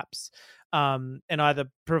other apps, and either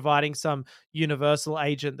providing some universal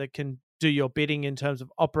agent that can do your bidding in terms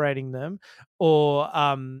of operating them, or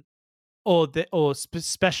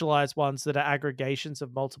specialized ones that are aggregations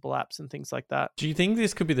of multiple apps and things like that. Do you think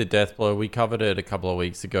this could be the death blow? We covered it a couple of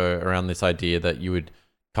weeks ago around this idea that you would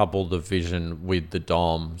couple the vision with the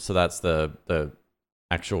DOM. So that's the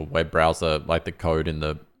actual web browser, like the code in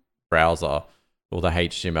the browser or the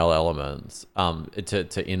HTML elements,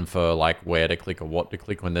 to infer like where to click or what to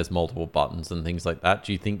click when there's multiple buttons and things like that.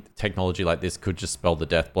 Do you think technology like this could just spell the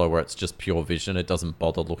death blow, where it's just pure vision? It doesn't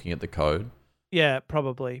bother looking at the code? Yeah,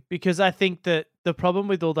 probably. Because I think that the problem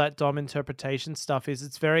with all that DOM interpretation stuff is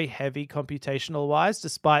it's very heavy computational wise,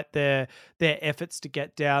 despite their efforts to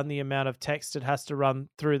get down the amount of text it has to run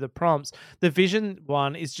through the prompts. The vision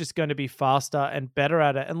one is just going to be faster and better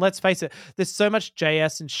at it. And let's face it, there's so much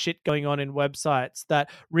JS and shit going on in websites that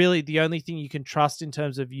really the only thing you can trust in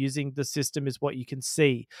terms of using the system is what you can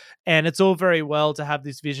see. And it's all very well to have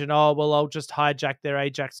this vision, oh, well, I'll just hijack their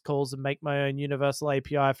AJAX calls and make my own universal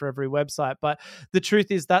API for every website. But the truth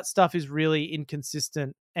is that stuff is really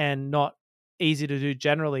inconsistent and not easy to do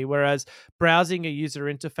generally. Whereas browsing a user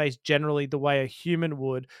interface generally the way a human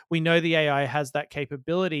would, we know the AI has that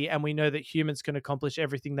capability, and we know that humans can accomplish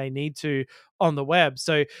everything they need to on the web.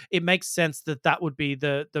 So it makes sense that that would be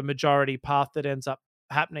the majority path that ends up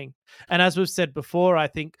happening. And as we've said before, I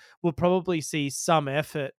think we'll probably see some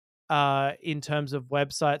effort in terms of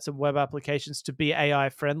websites and web applications to be AI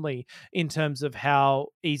friendly in terms of how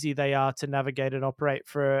easy they are to navigate and operate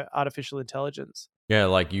for artificial intelligence. Yeah,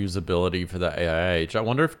 like usability for the AI age. I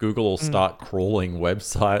wonder if Google will start crawling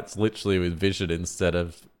websites literally with vision instead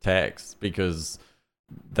of text, because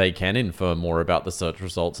they can infer more about the search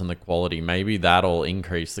results and the quality. Maybe that'll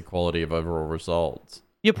increase the quality of overall results.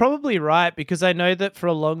 You're probably right, because I know that for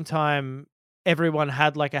a long time, everyone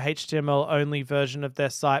had like a HTML only version of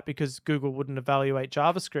their site because Google wouldn't evaluate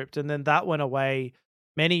JavaScript. And then that went away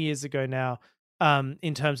many years ago now,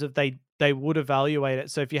 in terms of they would evaluate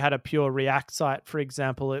it. So if you had a pure React site, for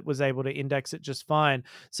example, it was able to index it just fine.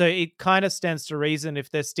 So it kind of stands to reason,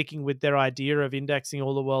 if they're sticking with their idea of indexing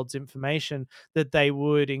all the world's information, that they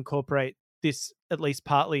would incorporate this at least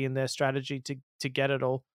partly in their strategy to get it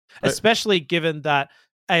all, especially given that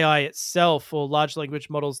AI itself, or large language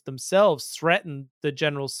models themselves, threaten the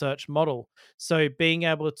general search model. So being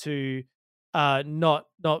able to not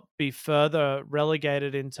be further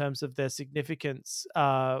relegated in terms of their significance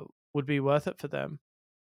would be worth it for them.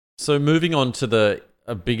 So moving on to the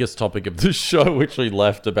biggest topic of the show, which we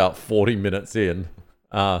left about 40 minutes in.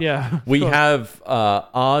 We have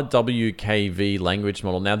RWKV language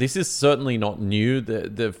model. Now, this is certainly not new.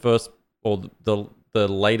 The first, or the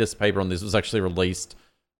latest paper on this was actually released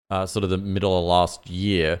sort of the middle of last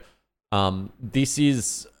year. This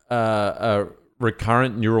is a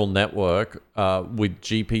recurrent neural network with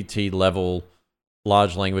GPT level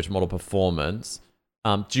large language model performance.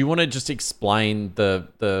 Do you want to just explain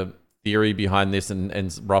the theory behind this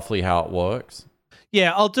and roughly how it works?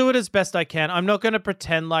 Yeah, I'll do it as best I can. I'm not going to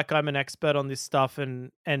pretend like I'm an expert on this stuff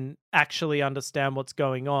and actually understand what's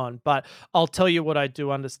going on, but I'll tell you what I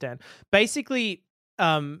do understand. Basically,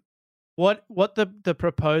 what the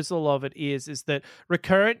proposal of it is that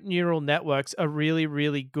recurrent neural networks are really,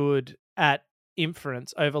 really good at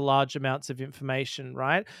inference over large amounts of information,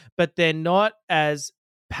 right? But they're not as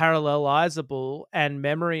parallelizable and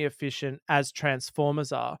memory efficient as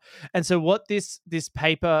transformers are. And so what this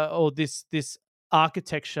paper, or this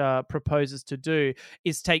architecture, proposes to do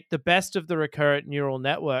is take the best of the recurrent neural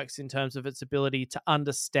networks in terms of its ability to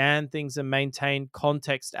understand things and maintain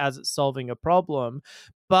context as it's solving a problem,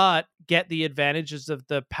 but get the advantages of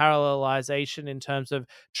the parallelization in terms of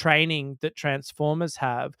training that transformers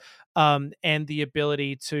have, and the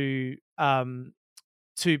ability to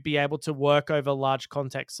be able to work over large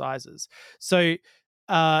context sizes. So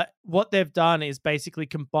what they've done is basically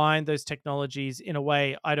combine those technologies in a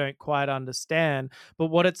way I don't quite understand. But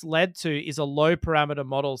what it's led to is a low parameter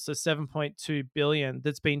model, so 7.2 billion,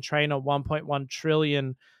 that's been trained on 1.1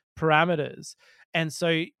 trillion parameters.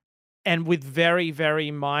 And with very,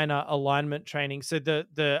 very minor alignment training. So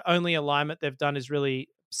the only alignment they've done is really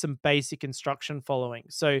some basic instruction following.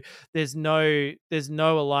 So there's no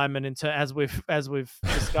alignment into, as we've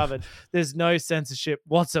discovered, there's no censorship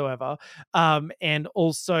whatsoever. And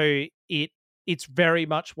also it's very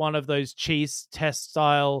much one of those cheese test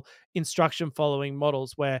style instruction following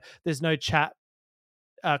models where there's no chat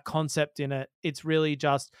concept in it. It's really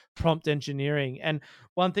just prompt engineering. And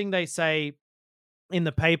one thing they say in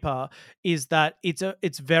the paper is that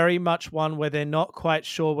it's very much one where they're not quite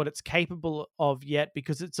sure what it's capable of yet,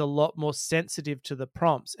 because it's a lot more sensitive to the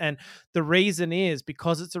prompts. And the reason is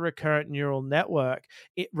because it's a recurrent neural network,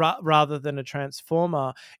 rather than a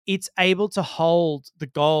transformer, it's able to hold the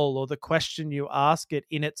goal or the question you ask it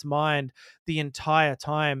in its mind the entire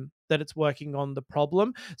time that it's working on the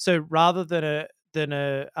problem. So rather than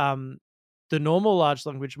the normal large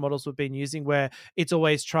language models we've been using, where it's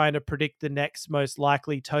always trying to predict the next most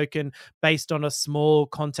likely token based on a small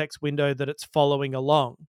context window that it's following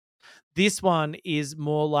along. This one is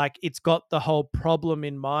more like it's got the whole problem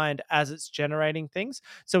in mind as it's generating things.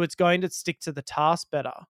 So it's going to stick to the task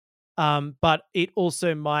better. But it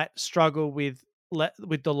also might struggle with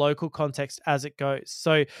the local context as it goes.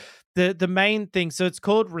 So the main thing, so it's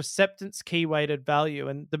called receptance key weighted value,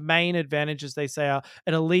 and the main advantages they say are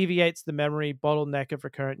it alleviates the memory bottleneck of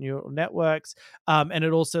recurrent neural networks, and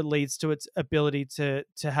it also leads to its ability to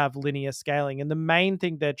have linear scaling. And the main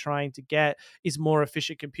thing they're trying to get is more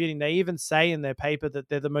efficient computing. They even say in their paper that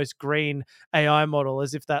they're the most green AI model,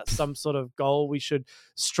 as if that's some sort of goal we should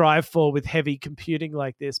strive for with heavy computing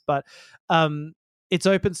like this. But it's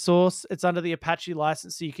open source. It's under the Apache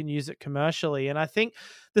license, so you can use it commercially. And I think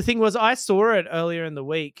the thing was, I saw it earlier in the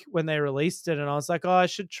week when they released it, and I was like, oh, I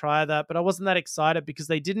should try that. But I wasn't that excited because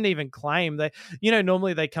they didn't even claim.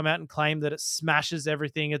 Normally they come out and claim that it smashes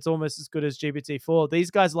everything. It's almost as good as GPT-4. These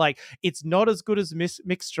guys are like, it's not as good as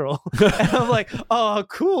Mixtral. And I'm like, oh,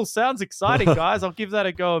 cool. Sounds exciting, guys. I'll give that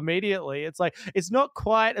a go immediately. It's like, it's not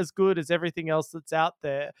quite as good as everything else that's out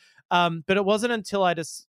there. But it wasn't until I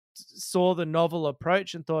just saw the novel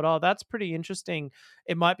approach and thought, oh, that's pretty interesting.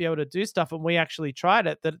 It might be able to do stuff. And we actually tried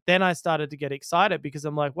it. That then I started to get excited because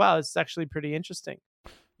I'm like, wow, it's actually pretty interesting.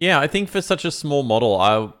 Yeah, I think for such a small model,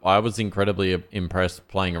 I was incredibly impressed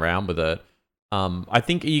playing around with it. I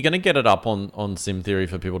think, are you going to get it up on Sim Theory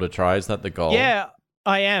for people to try? Is that the goal? Yeah,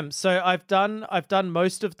 I am. So I've done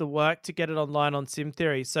most of the work to get it online on Sim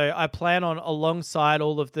Theory. So I plan on, alongside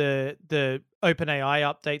all of the OpenAI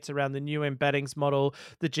updates around the new embeddings model,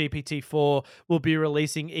 the GPT-4, will be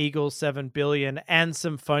releasing EAGLE-7B and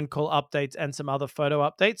some phone call updates and some other photo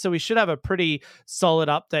updates. So we should have a pretty solid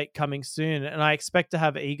update coming soon. And I expect to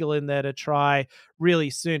have Eagle in there to try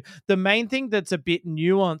really soon. The main thing that's a bit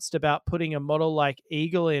nuanced about putting a model like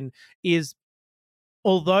Eagle in is,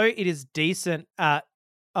 although it is decent at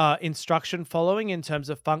instruction following in terms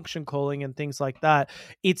of function calling and things like that,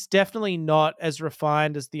 it's definitely not as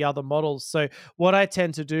refined as the other models. So what I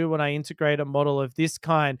tend to do when I integrate a model of this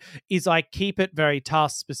kind is I keep it very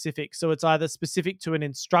task specific. So it's either specific to an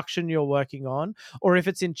instruction you're working on, or if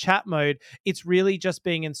it's in chat mode, it's really just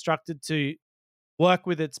being instructed to work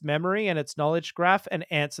with its memory and its knowledge graph and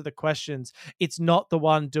answer the questions. It's not the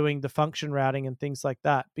one doing the function routing and things like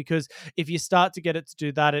that, because if you start to get it to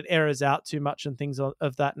do that, it errors out too much and things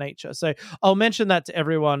of that nature. So I'll mention that to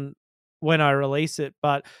everyone when I release it,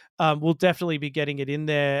 but we'll definitely be getting it in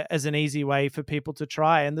there as an easy way for people to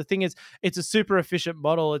try. And the thing is, it's a super efficient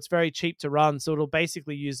model. It's very cheap to run, so it'll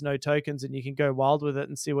basically use no tokens and you can go wild with it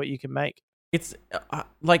and see what you can make. It's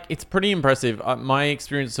it's pretty impressive. My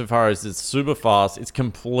experience so far is it's super fast. It's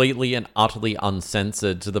completely and utterly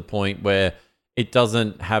uncensored to the point where it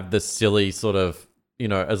doesn't have the silly sort of,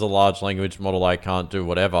 as a large language model, I can't do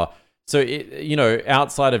whatever. So,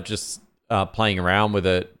 outside of just playing around with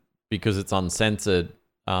it because it's uncensored,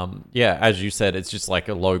 as you said, it's just like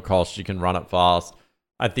a low cost. You can run it fast.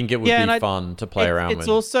 I think it would be fun to play around with. It's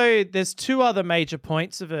also, there's two other major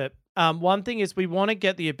points of it. One thing is we want to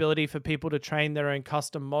get the ability for people to train their own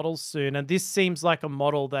custom models soon. And this seems like a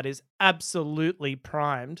model that is absolutely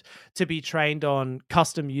primed to be trained on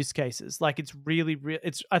custom use cases. Like it's really,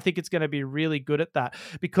 I think it's going to be really good at that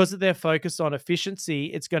because of their focus on efficiency.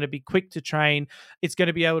 It's going to be quick to train. It's going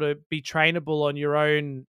to be able to be trainable on your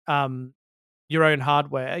own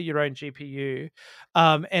hardware, your own GPU.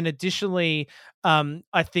 And additionally,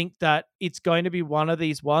 I think that it's going to be one of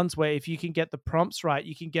these ones where if you can get the prompts right,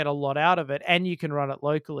 you can get a lot out of it and you can run it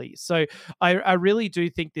locally. So I really do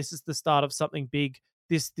think this is the start of something big,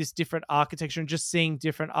 this different architecture and just seeing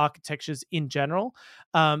different architectures in general.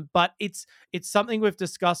 But it's something we've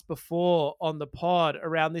discussed before on the pod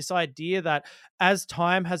around this idea that as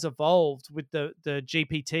time has evolved with the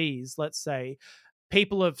GPTs, let's say,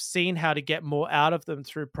 people have seen how to get more out of them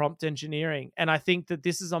through prompt engineering. And I think that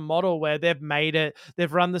this is a model where they've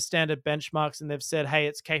run the standard benchmarks and they've said, hey,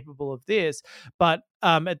 it's capable of this. But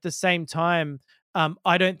at the same time,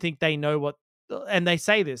 I don't think they know and they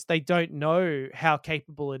say this, they don't know how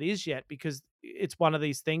capable it is yet, because it's one of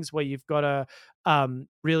these things where you've got to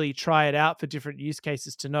really try it out for different use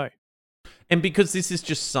cases to know. And because this is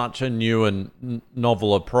just such a new and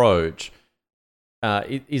novel approach,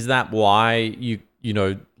 is that why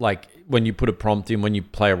like when you put a prompt in, when you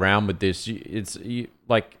play around with this,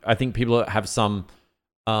 I think people have some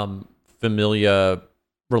familiar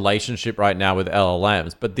relationship right now with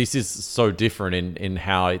LLMs, but this is so different in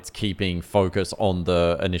how it's keeping focus on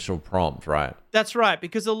the initial prompt, right? That's right,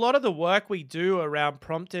 because a lot of the work we do around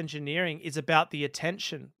prompt engineering is about the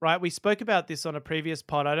attention, right? We spoke about this on a previous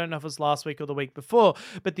pod. I don't know if it was last week or the week before,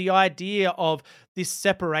 but the idea of this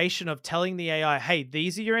separation of telling the AI, hey,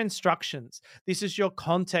 these are your instructions. This is your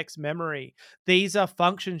context memory. These are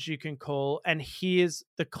functions you can call, and here's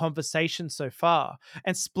the conversation so far.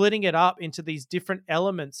 And splitting it up into these different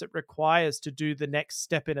elements it requires to do the next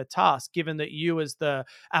step in a task, given that you as the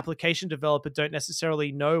application developer don't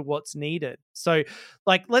necessarily know what's needed. So,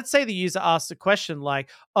 like, let's say the user asks a question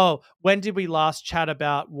like, oh, when did we last chat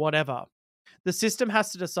about whatever? The system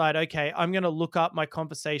has to decide, okay, I'm going to look up my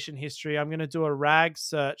conversation history. I'm going to do a RAG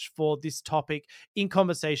search for this topic in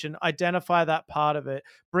conversation, identify that part of it,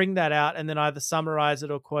 bring that out, and then either summarize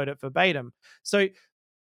it or quote it verbatim. So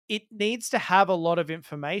it needs to have a lot of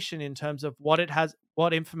information in terms of what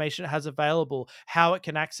what information it has available, how it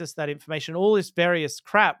can access that information, all this various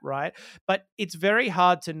crap, right? But it's very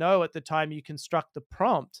hard to know at the time you construct the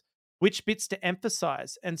prompt which bits to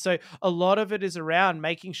emphasize. And so a lot of it is around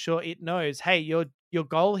making sure it knows, hey, your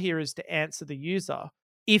goal here is to answer the user.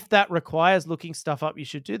 If that requires looking stuff up, you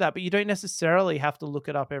should do that, but you don't necessarily have to look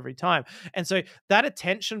it up every time. And so that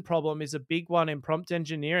attention problem is a big one in prompt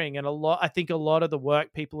engineering. And I think a lot of the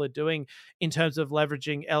work people are doing in terms of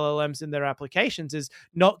leveraging LLMs in their applications is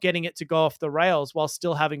not getting it to go off the rails while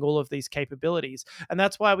still having all of these capabilities. And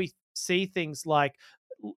that's why we see things like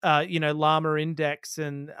Llama Index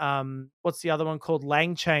and what's the other one called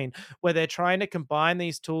LangChain, where they're trying to combine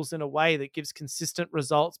these tools in a way that gives consistent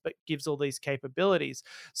results but gives all these capabilities.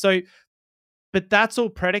 So, but that's all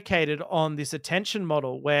predicated on this attention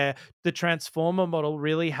model, where the transformer model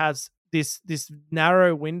really has this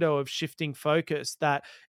narrow window of shifting focus that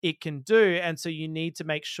it can do. And so you need to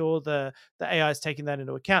make sure the AI is taking that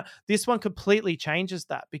into account. This one completely changes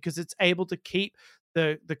that because it's able to keep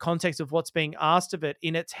the context of what's being asked of it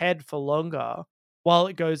in its head for longer while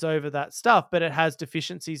it goes over that stuff. But it has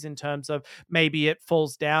deficiencies in terms of maybe it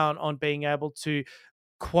falls down on being able to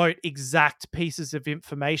quote exact pieces of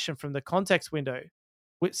information from the context window,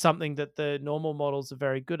 which something that the normal models are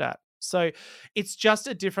very good at. So it's just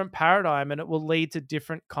a different paradigm, and it will lead to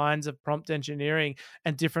different kinds of prompt engineering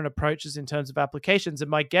and different approaches in terms of applications. And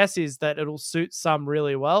my guess is that it'll suit some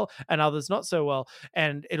really well and others not so well.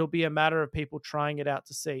 And it'll be a matter of people trying it out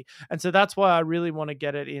to see. And so that's why I really want to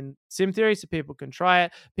get it in Sim Theory so people can try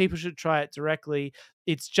it. People should try it directly.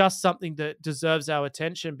 It's just something that deserves our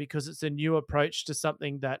attention because it's a new approach to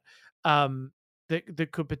something that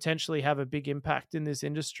that could potentially have a big impact in this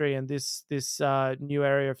industry and this new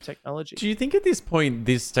area of technology. Do you think at this point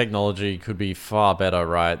this technology could be far better,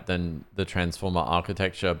 right, than the transformer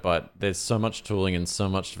architecture? But there's so much tooling and so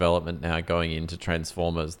much development now going into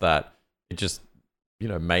transformers that it just,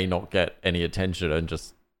 may not get any attention and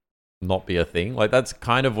just not be a thing. Like that's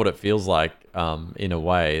kind of what it feels like in a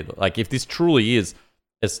way. Like if this truly is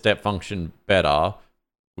a step function better,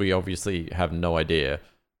 we obviously have no idea.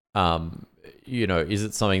 Is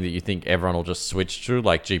it something that you think everyone will just switch to?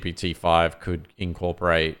 Like GPT-5 could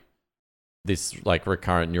incorporate this like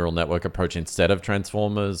recurrent neural network approach instead of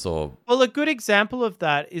transformers? Or well, a good example of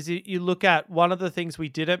that is you look at one of the things we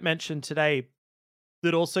didn't mention today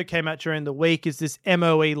that also came out during the week is this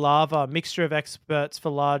MOE LLaVA, Mixture of Experts for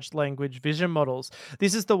Large Language Vision Models.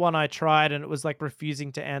 This is the one I tried, and it was like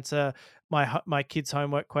refusing to answer my kids'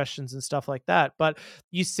 homework questions and stuff like that. But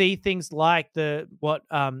you see things like what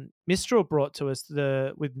Mistral brought to us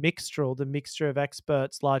with Mixtral, the Mixture of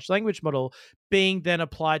Experts Large Language Model, being then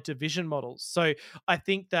applied to vision models. So I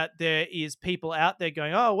think that there is people out there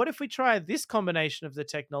going, oh, what if we try this combination of the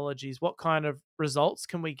technologies? What kind of results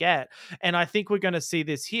can we get? And I think we're going to see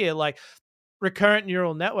this here, like recurrent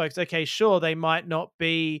neural networks. Okay, sure, they might not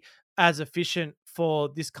be as efficient for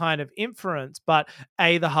this kind of inference, but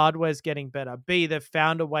A, the hardware is getting better. B, they've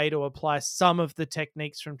found a way to apply some of the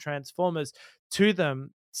techniques from transformers to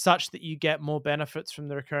them such that you get more benefits from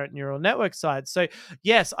the recurrent neural network side. So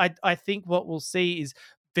yes, I think what we'll see is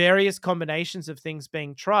various combinations of things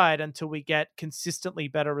being tried until we get consistently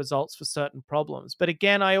better results for certain problems. But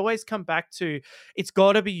again, I always come back to it's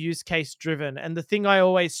got to be use case driven. And the thing I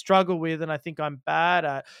always struggle with, and I think I'm bad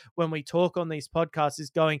at when we talk on these podcasts, is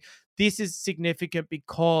going, this is significant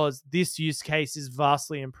because this use case is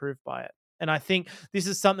vastly improved by it. And I think this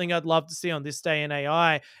is something I'd love to see on This Day in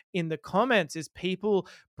AI in the comments is people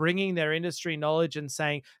bringing their industry knowledge and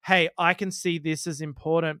saying, hey, I can see this as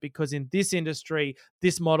important because in this industry,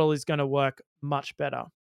 this model is going to work much better.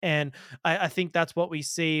 And I think that's what we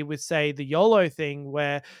see with, say, the YOLO thing,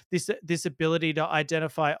 where this ability to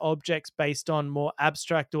identify objects based on more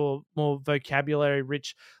abstract or more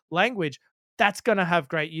vocabulary-rich language, that's going to have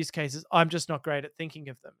great use cases. I'm just not great at thinking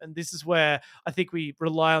of them. And this is where I think we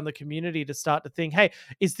rely on the community to start to think, hey,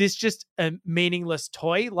 is this just a meaningless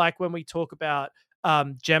toy? Like when we talk about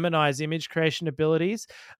Gemini's image creation abilities,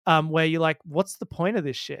 where you're like, what's the point of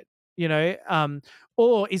this shit?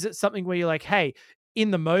 Or is it something where you're like, hey,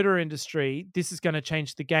 in the motor industry, this is going to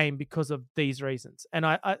change the game because of these reasons. And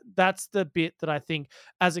I that's the bit that I think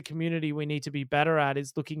as a community we need to be better at,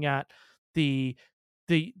 is looking at the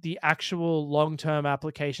actual long-term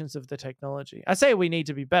applications of the technology. I say we need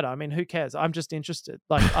to be better. I mean, who cares? I'm just interested.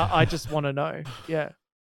 Like, I just want to know. Yeah.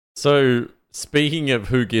 So speaking of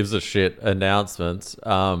who gives a shit announcements,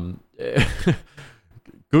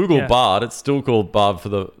 Google Bard, it's still called Bard for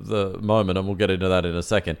the moment, and we'll get into that in a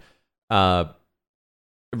second,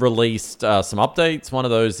 released some updates. One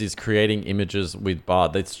of those is creating images with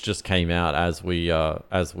Bard. That's just came out as we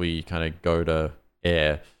kind of go to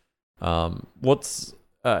air. What's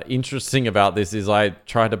interesting about this is I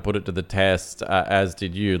tried to put it to the test, as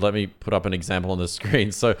did you. Let me put up an example on the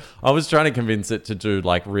screen. So I was trying to convince it to do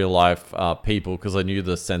like real life people because I knew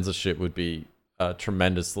the censorship would be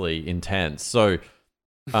tremendously intense. So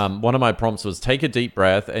one of my prompts was take a deep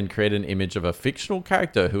breath and create an image of a fictional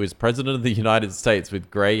character who is president of the United States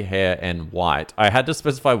with gray hair and white. I had to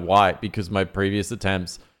specify white because my previous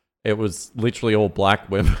attempts, it was literally all black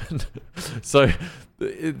women. So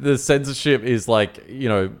the censorship is like, you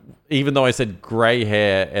know, even though I said gray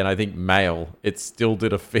hair and I think male, it still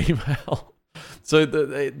did a female. So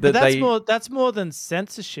that's more than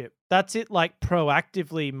censorship. That's it, like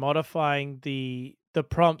proactively modifying the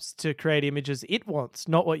prompts to create images it wants,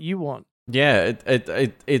 not what you want. Yeah,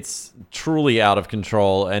 it's truly out of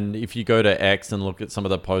control. And if you go to X and look at some of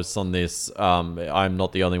the posts on this, I'm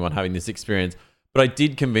not the only one having this experience. But I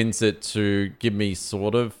did convince it to give me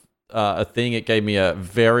sort of a thing. It gave me a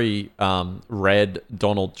very red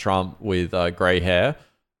Donald Trump with gray hair,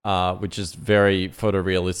 which is very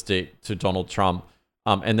photorealistic to Donald Trump.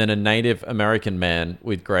 And then a Native American man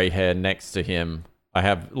with gray hair next to him. I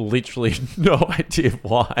have literally no idea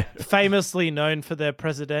why. Famously known for their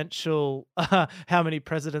presidential, how many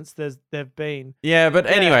presidents there've been. Yeah, but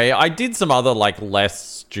anyway, I did some other like less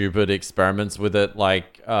stupid experiments with it,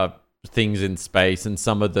 like things in space and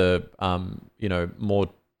some of the you know, more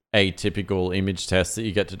atypical image tests that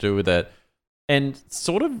you get to do with it. And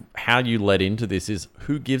sort of how you led into this is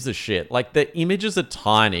who gives a shit? Like the images are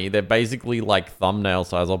tiny. They're basically like thumbnail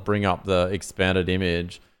size. I'll bring up the expanded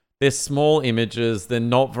image. They're small images. They're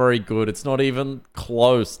not very good. It's not even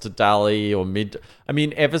close to DALL-E or I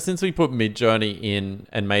mean, ever since we put Midjourney in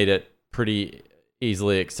and made it pretty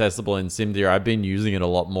easily accessible in SimTheory, I've been using it a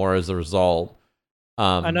lot more as a result.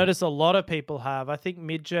 I notice a lot of people have. I think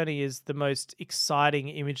Midjourney is the most exciting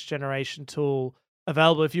image generation tool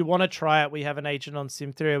available. If you want to try it, we have an agent on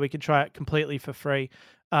SimTheory. We can try it completely for free.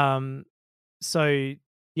 So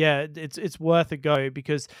yeah, it's worth a go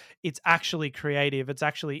because it's actually creative. It's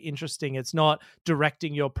actually interesting. It's not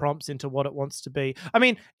directing your prompts into what it wants to be. I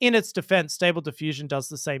mean, in its defense, Stable Diffusion does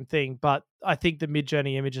the same thing, but I think the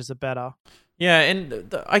Midjourney images are better. Yeah,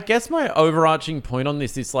 and I guess my overarching point on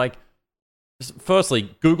this is like,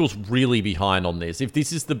 firstly, Google's really behind on this. If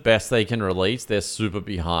this is the best they can release, they're super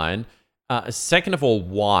behind. Second of all,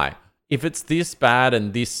 why? If it's this bad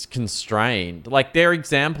and this constrained, like their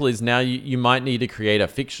example is now you might need to create a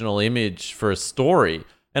fictional image for a story.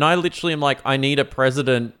 And I literally am like, I need a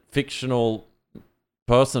president fictional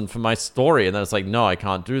person for my story. And then it's like, no, I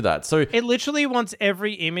can't do that. So it literally wants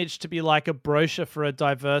every image to be like a brochure for a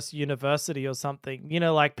diverse university or something, you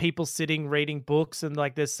know, like people sitting reading books and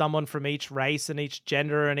like there's someone from each race and each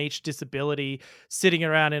gender and each disability sitting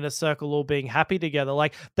around in a circle all being happy together.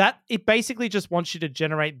 Like that, it basically just wants you to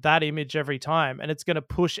generate that image every time and it's going to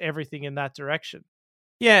push everything in that direction.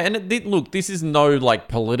 Yeah, and look, this is no like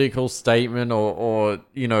political statement or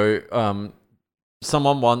you know,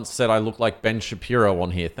 someone once said I look like Ben Shapiro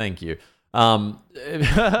on here. Thank you.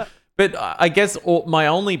 But I guess my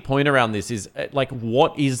only point around this is like,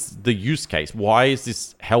 what is the use case? Why is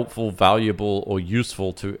this helpful, valuable, or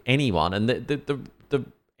useful to anyone? And the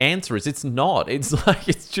answer is it's not. It's like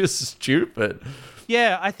it's just stupid.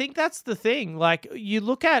 Yeah, I think that's the thing. Like you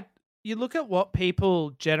look at what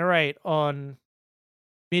people generate on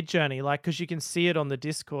Midjourney, like, because you can see it on the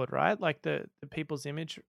Discord, right? Like the people's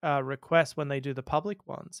image requests when they do the public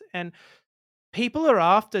ones. And people are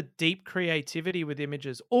after deep creativity with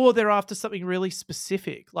images, or they're after something really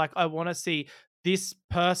specific. Like, I want to see this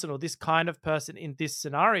person or this kind of person in this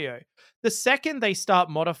scenario. The second they start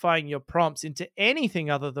modifying your prompts into anything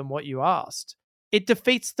other than what you asked, it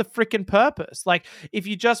defeats the freaking purpose. Like, if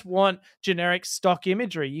you just want generic stock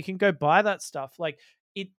imagery, you can go buy that stuff. Like,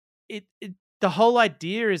 the whole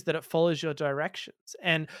idea is that it follows your directions.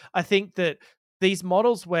 And I think that these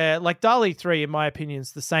models where, like DALL-E 3, in my opinion,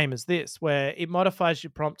 is the same as this, where it modifies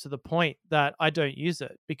your prompt to the point that I don't use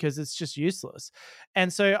it because it's just useless.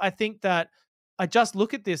 And so I think that I just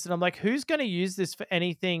look at this and I'm like, who's going to use this for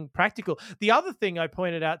anything practical? The other thing I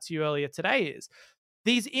pointed out to you earlier today is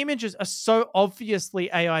these images are so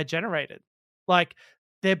obviously AI generated. Like,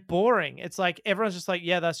 they're boring. It's like everyone's just like,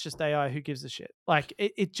 yeah, that's just AI. Who gives a shit? Like,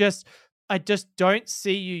 I just don't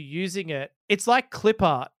see you using it. It's like clip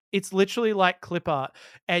art. It's literally like clip art,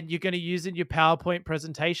 and you're going to use it in your PowerPoint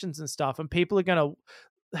presentations and stuff. And people are going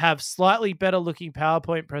to have slightly better looking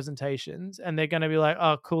PowerPoint presentations, and they're going to be like,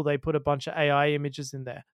 oh, cool, they put a bunch of AI images in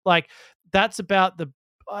there. Like, I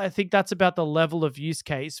think that's about the level of use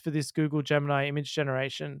case for this Google Gemini image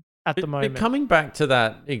generation at the moment. But coming back to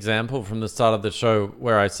that example from the start of the show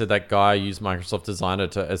where I said that guy used Microsoft Designer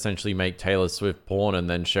to essentially make Taylor Swift porn and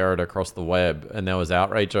then share it across the web, and there was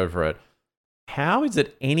outrage over it. How is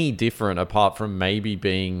it any different apart from maybe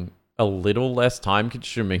being a little less time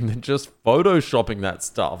consuming than just photoshopping that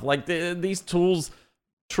stuff? Like these tools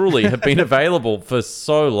truly have been available for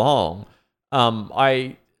so long.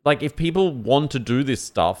 If people want to do this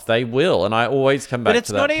stuff, they will. And I always come back to that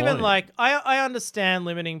point. But it's not even like, I understand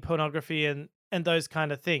limiting pornography and those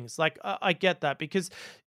kind of things. Like, I get that, because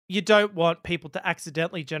you don't want people to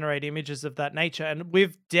accidentally generate images of that nature. And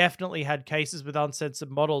we've definitely had cases with uncensored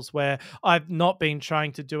models where I've not been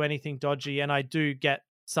trying to do anything dodgy and I do get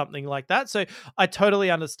something like that. So I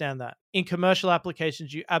totally understand that. In commercial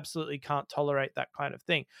applications, you absolutely can't tolerate that kind of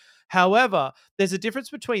thing. However, there's a difference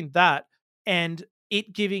between that and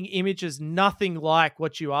it giving images nothing like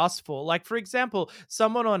what you asked for. Like, for example,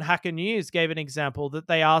 someone on Hacker News gave an example that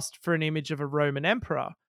they asked for an image of a Roman emperor,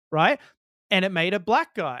 right? And it made a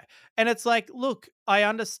black guy. And it's like, look, I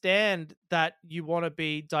understand that you want to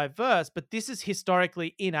be diverse, but this is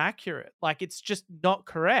historically inaccurate. Like, it's just not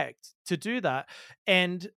correct to do that.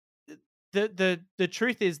 And the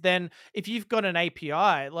truth is, then, if you've got an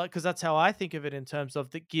API, like, because that's how I think of it in terms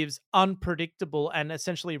of that gives unpredictable and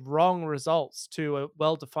essentially wrong results to a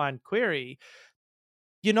well-defined query,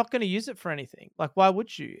 you're not going to use it for anything. Like, why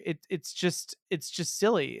would you? It's just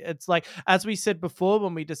silly. It's like, as we said before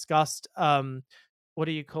when we discussed what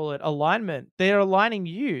do you call it? Alignment. They're aligning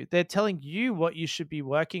you. They're telling you what you should be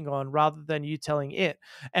working on rather than you telling it.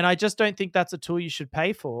 And I just don't think that's a tool you should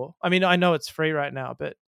pay for. I mean, I know it's free right now,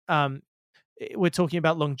 but we're talking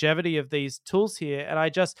about longevity of these tools here.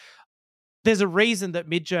 And there's a reason that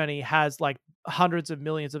Midjourney has like hundreds of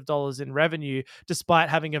millions of dollars in revenue, despite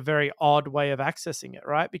having a very odd way of accessing it,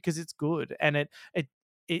 right? Because it's good and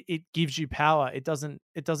it gives you power. It doesn't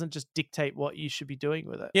just dictate what you should be doing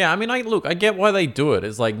with it. Yeah, I mean, I get why they do it.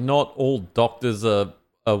 It's like, not all doctors are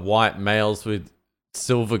white males with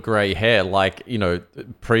silver gray hair, like, you know,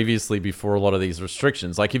 previously before a lot of these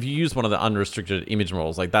restrictions. Like, if you use one of the unrestricted image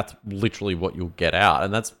models, like, that's literally what you'll get out.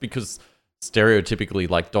 And that's because stereotypically,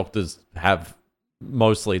 like, doctors have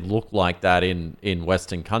mostly look like that in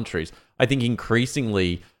Western countries. I think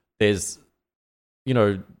increasingly there's, you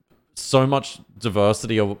know, so much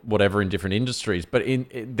diversity or whatever in different industries, but in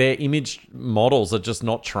their image models are just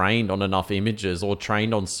not trained on enough images or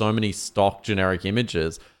trained on so many stock generic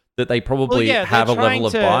images that they probably have a level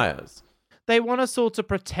of bias. They want us all to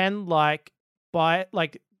pretend like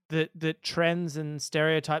the trends and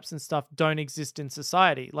stereotypes and stuff don't exist in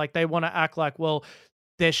society. Like, they want to act like, well,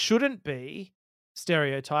 there shouldn't be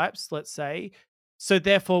stereotypes, let's say, so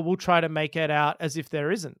therefore we'll try to make it out as if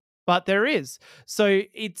there isn't, but there is. So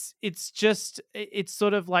it's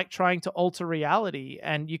sort of like trying to alter reality,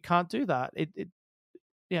 and you can't do that.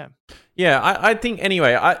 I think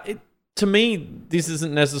anyway, to me, this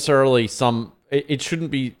isn't necessarily it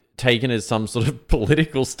shouldn't be taken as some sort of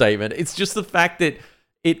political statement. It's just the fact that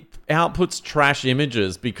it outputs trash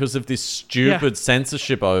images because of this stupid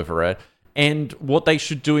censorship over it. And what they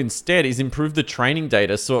should do instead is improve the training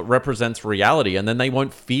data so it represents reality, and then they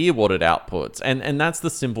won't fear what it outputs. And that's the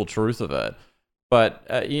simple truth of it. But,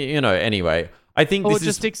 anyway, I think or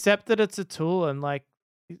just accept that it's a tool and, like,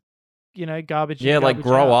 garbage. Yeah, like,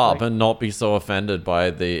 grow out, up and not be so offended by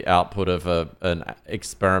the output of an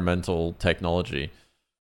experimental technology.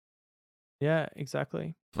 Yeah,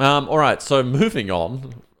 exactly. All right, so moving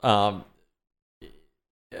on.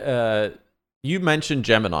 You mentioned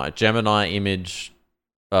Gemini image,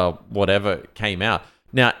 whatever came out.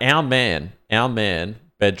 Now, our man,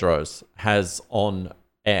 Bedros, has on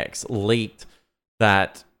X leaked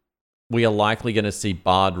that we are likely going to see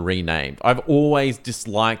Bard renamed. I've always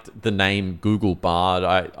disliked the name Google Bard.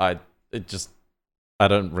 I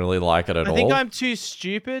don't really like it at all. I think I'm too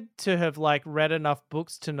stupid to have, like, read enough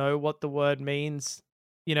books to know what the word means,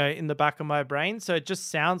 in the back of my brain. So it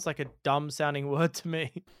just sounds like a dumb sounding word to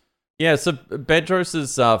me. Yeah, so Bedros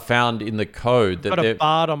has found in the code that I've got a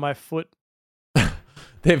bard on my foot.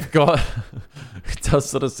 They've got... It does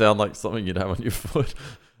sort of sound like something you'd have on your foot.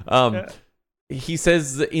 He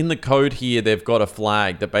says that in the code here, they've got a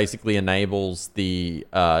flag that basically enables the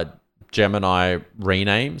Gemini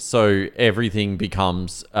rename. So everything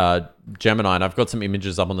becomes Gemini. And I've got some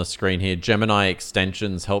images up on the screen here. Gemini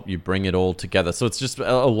extensions help you bring it all together. So it's just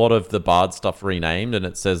a lot of the Bard stuff renamed. And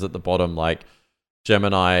it says at the bottom, like,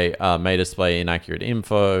 Gemini may display inaccurate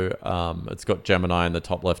info. It's got Gemini in the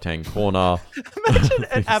top left-hand corner. Imagine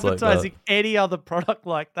advertising any other product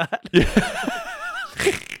like that. Yeah.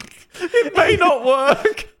 It may not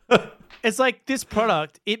work. It's like this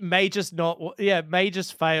product, it may just it may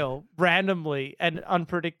just fail randomly and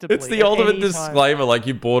unpredictably. It's the at ultimate any time. disclaimer. Like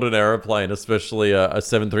you board an aeroplane, especially a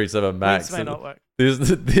 737 Max. This may not work.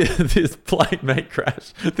 This plane may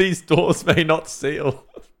crash. These doors may not seal.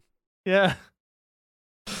 Yeah.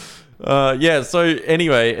 So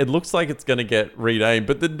anyway, it looks like it's going to get renamed,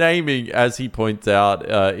 but the naming, as he points out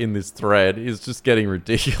in this thread, is just getting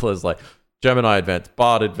ridiculous. Like Gemini Advanced,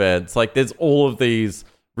 Bard Advanced, like there's all of these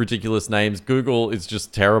ridiculous names. Google is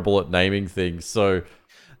just terrible at naming things. So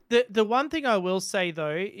the one thing I will say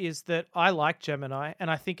though is that I like Gemini and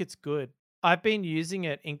I think it's good. I've been using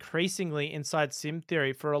it increasingly inside Sim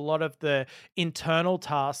Theory for a lot of the internal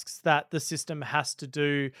tasks that the system has to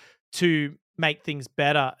do to make things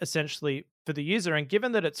better, essentially, for the user. And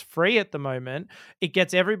given that it's free at the moment, it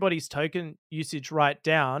gets everybody's token usage right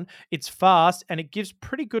down. It's fast and it gives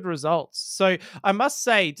pretty good results. So I must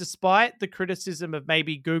say, despite the criticism of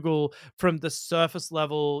maybe Google from the surface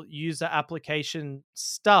level user application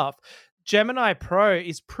stuff, Gemini Pro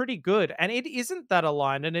is pretty good, and it isn't that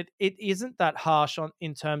aligned, and it isn't that harsh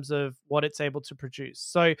in terms of what it's able to produce.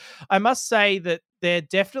 So I must say that they're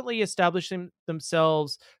definitely establishing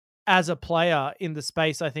themselves as a player in the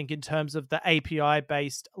space, I think, in terms of the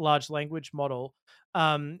API-based large language model.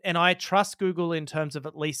 And I trust Google in terms of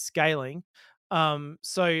at least scaling.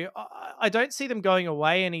 So I don't see them going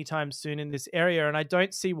away anytime soon in this area, and I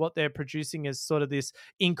don't see what they're producing as sort of this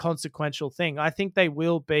inconsequential thing. I think they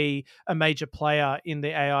will be a major player in the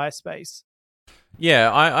AI space.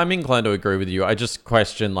 yeah, I'm inclined to agree with you. I just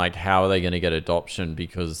question like how are they going to get adoption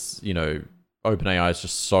because OpenAI is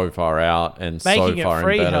just so far out and Making so far it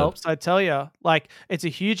free embedded. helps, I tell you. Like, it's a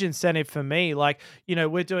huge incentive for me. Like,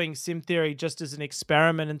 we're doing Sim Theory just as an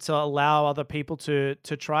experiment and to allow other people to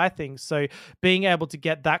try things. So being able to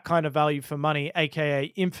get that kind of value for money, aka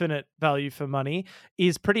infinite value for money,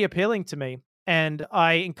 is pretty appealing to me. And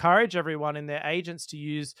I encourage everyone in their agents to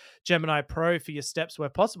use Gemini Pro for your steps where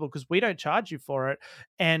possible, because we don't charge you for it.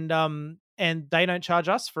 And they don't charge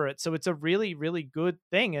us for it. So it's a really, really good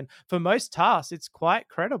thing. And for most tasks, it's quite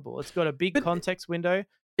credible. It's got a big context window.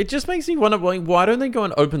 It just makes me wonder, like, why don't they go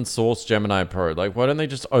and open source Gemini Pro? Like, why don't they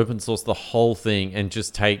just open source the whole thing and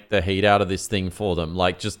just take the heat out of this thing for them?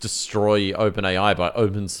 Like, just destroy OpenAI by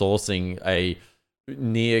open sourcing a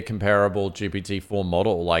near comparable GPT-4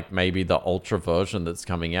 model, like maybe the ultra version that's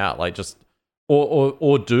coming out. Like, just...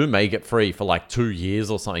 Or do make it free for like 2 years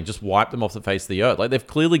or something. Just wipe them off the face of the earth. Like they've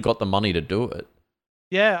clearly got the money to do it.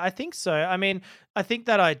 Yeah, I think so. I mean, I think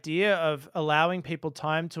that idea of allowing people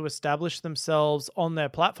time to establish themselves on their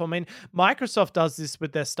platform. I mean, Microsoft does this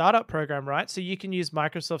with their startup program, right? So you can use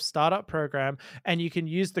Microsoft startup program and you can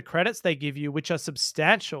use the credits they give you, which are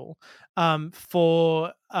substantial,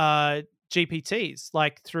 for GPTs,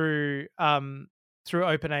 like through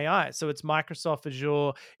OpenAI. So it's Microsoft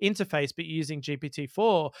Azure interface, but using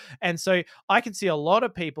GPT-4. And so I can see a lot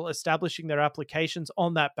of people establishing their applications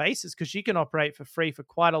on that basis, because you can operate for free for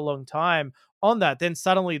quite a long time on that. Then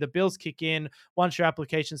suddenly the bills kick in. Once your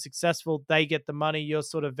application's successful, they get the money. You're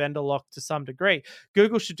sort of vendor locked to some degree.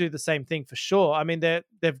 Google should do the same thing for sure. I mean,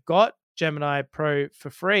 they've got Gemini Pro for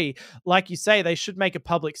free. Like you say, they should make a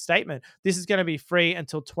public statement. This is going to be free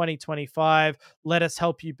until 2025. Let us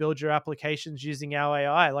help you build your applications using our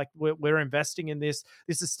AI. Like we're investing in this.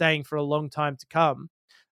 This is staying for a long time to come.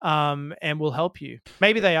 And we'll help you.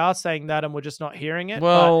 Maybe they are saying that and we're just not hearing it.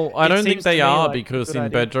 Well, I don't think they are, like because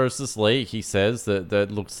in Bedros' leak, he says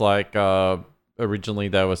that looks like originally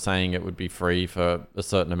they were saying it would be free for a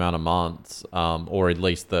certain amount of months, or at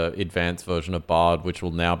least the advanced version of Bard, which will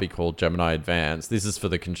now be called Gemini Advanced. This is for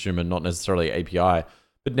the consumer, not necessarily API.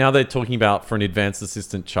 But now they're talking about for an advanced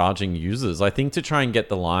assistant charging users, I think to try and get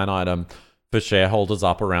the line item for shareholders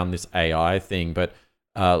up around this AI thing, but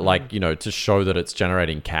to show that it's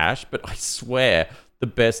generating cash. But I swear the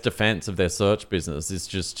best defense of their search business is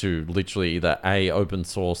just to literally either A, open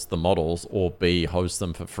source the models, or B, host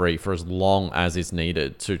them for free for as long as is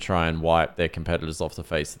needed to try and wipe their competitors off the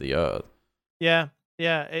face of the earth. Yeah.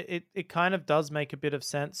 It kind of does make a bit of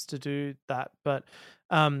sense to do that, but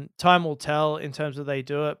time will tell in terms of they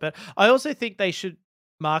do it. But I also think they should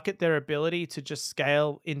market their ability to just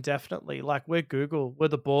scale indefinitely. Like, we're Google, we're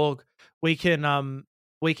the Borg. We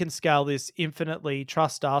can scale this infinitely.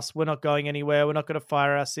 Trust us. We're not going anywhere. We're not going to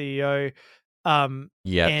fire our CEO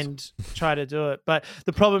and try to do it. But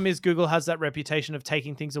the problem is Google has that reputation of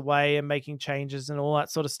taking things away and making changes and all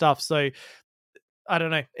that sort of stuff. So I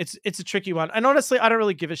don't know. It's a tricky one. And honestly, I don't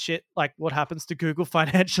really give a shit like what happens to Google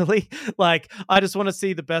financially. Like, I just want to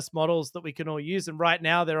see the best models that we can all use. And right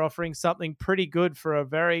now they're offering something pretty good for a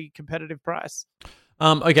very competitive price.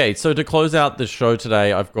 Okay, so to close out the show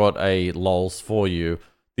today, I've got a lols for you.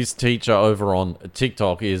 This teacher over on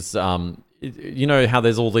TikTok is, you know how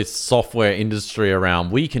there's all this software industry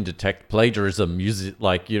around, we can detect plagiarism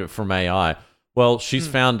from AI. Well, she's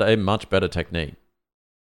found a much better technique.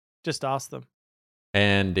 Just ask them.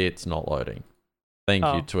 And it's not loading. Thank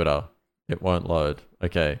you, Twitter. It won't load.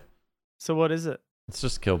 Okay. So what is it? It's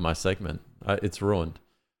just killed my segment. It's ruined.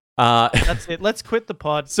 That's it. Let's quit the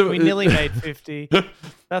pod. So we nearly made 50.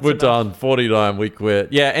 We're done. 49. We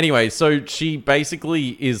quit. Yeah. Anyway, so she basically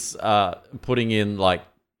is putting in like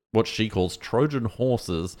what she calls Trojan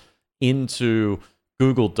horses into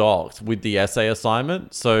Google Docs with the essay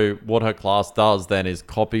assignment. So what her class does then is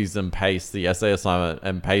copies and pastes the essay assignment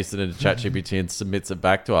and pastes it into ChatGPT and submits it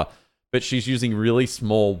back to her. But she's using really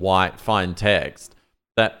small white fine text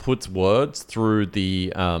that puts words through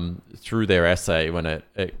their essay when it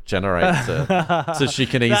generates it, so she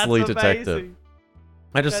can easily detect it.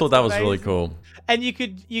 I just thought that was really cool. And you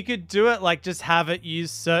could do it like just have it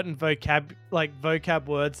use certain vocab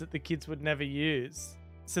words that the kids would never use,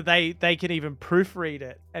 so they can even proofread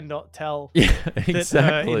it and not tell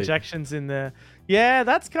that injections in there. Yeah,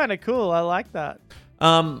 that's kind of cool. I like that.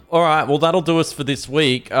 All right, well, that'll do us for this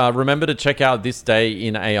week. Remember to check out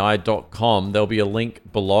thisdayinai.com. There'll be a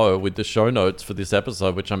link below with the show notes for this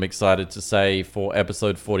episode, which I'm excited to say for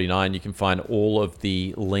episode 49. You can find all of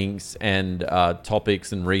the links and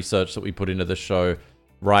topics and research that we put into the show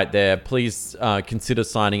right there. Please consider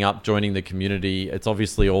signing up, joining the community. It's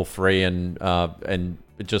obviously all free and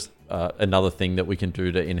just another thing that we can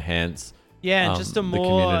do to enhance and just a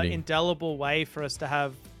more indelible way for us to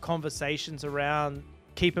have conversations around,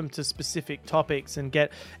 keep them to specific topics and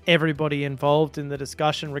get everybody involved in the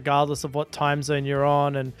discussion regardless of what time zone you're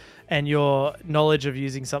on and your knowledge of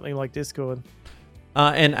using something like Discord.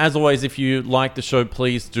 And as always, if you like the show,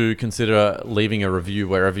 please do consider leaving a review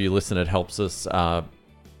wherever you listen. It helps us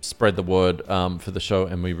spread the word for the show,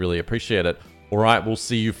 and we really appreciate it. All right, we'll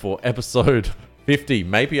see you for episode 50,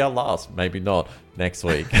 maybe our last, maybe not, next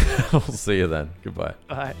week. We'll see you then. Goodbye.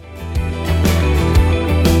 Bye.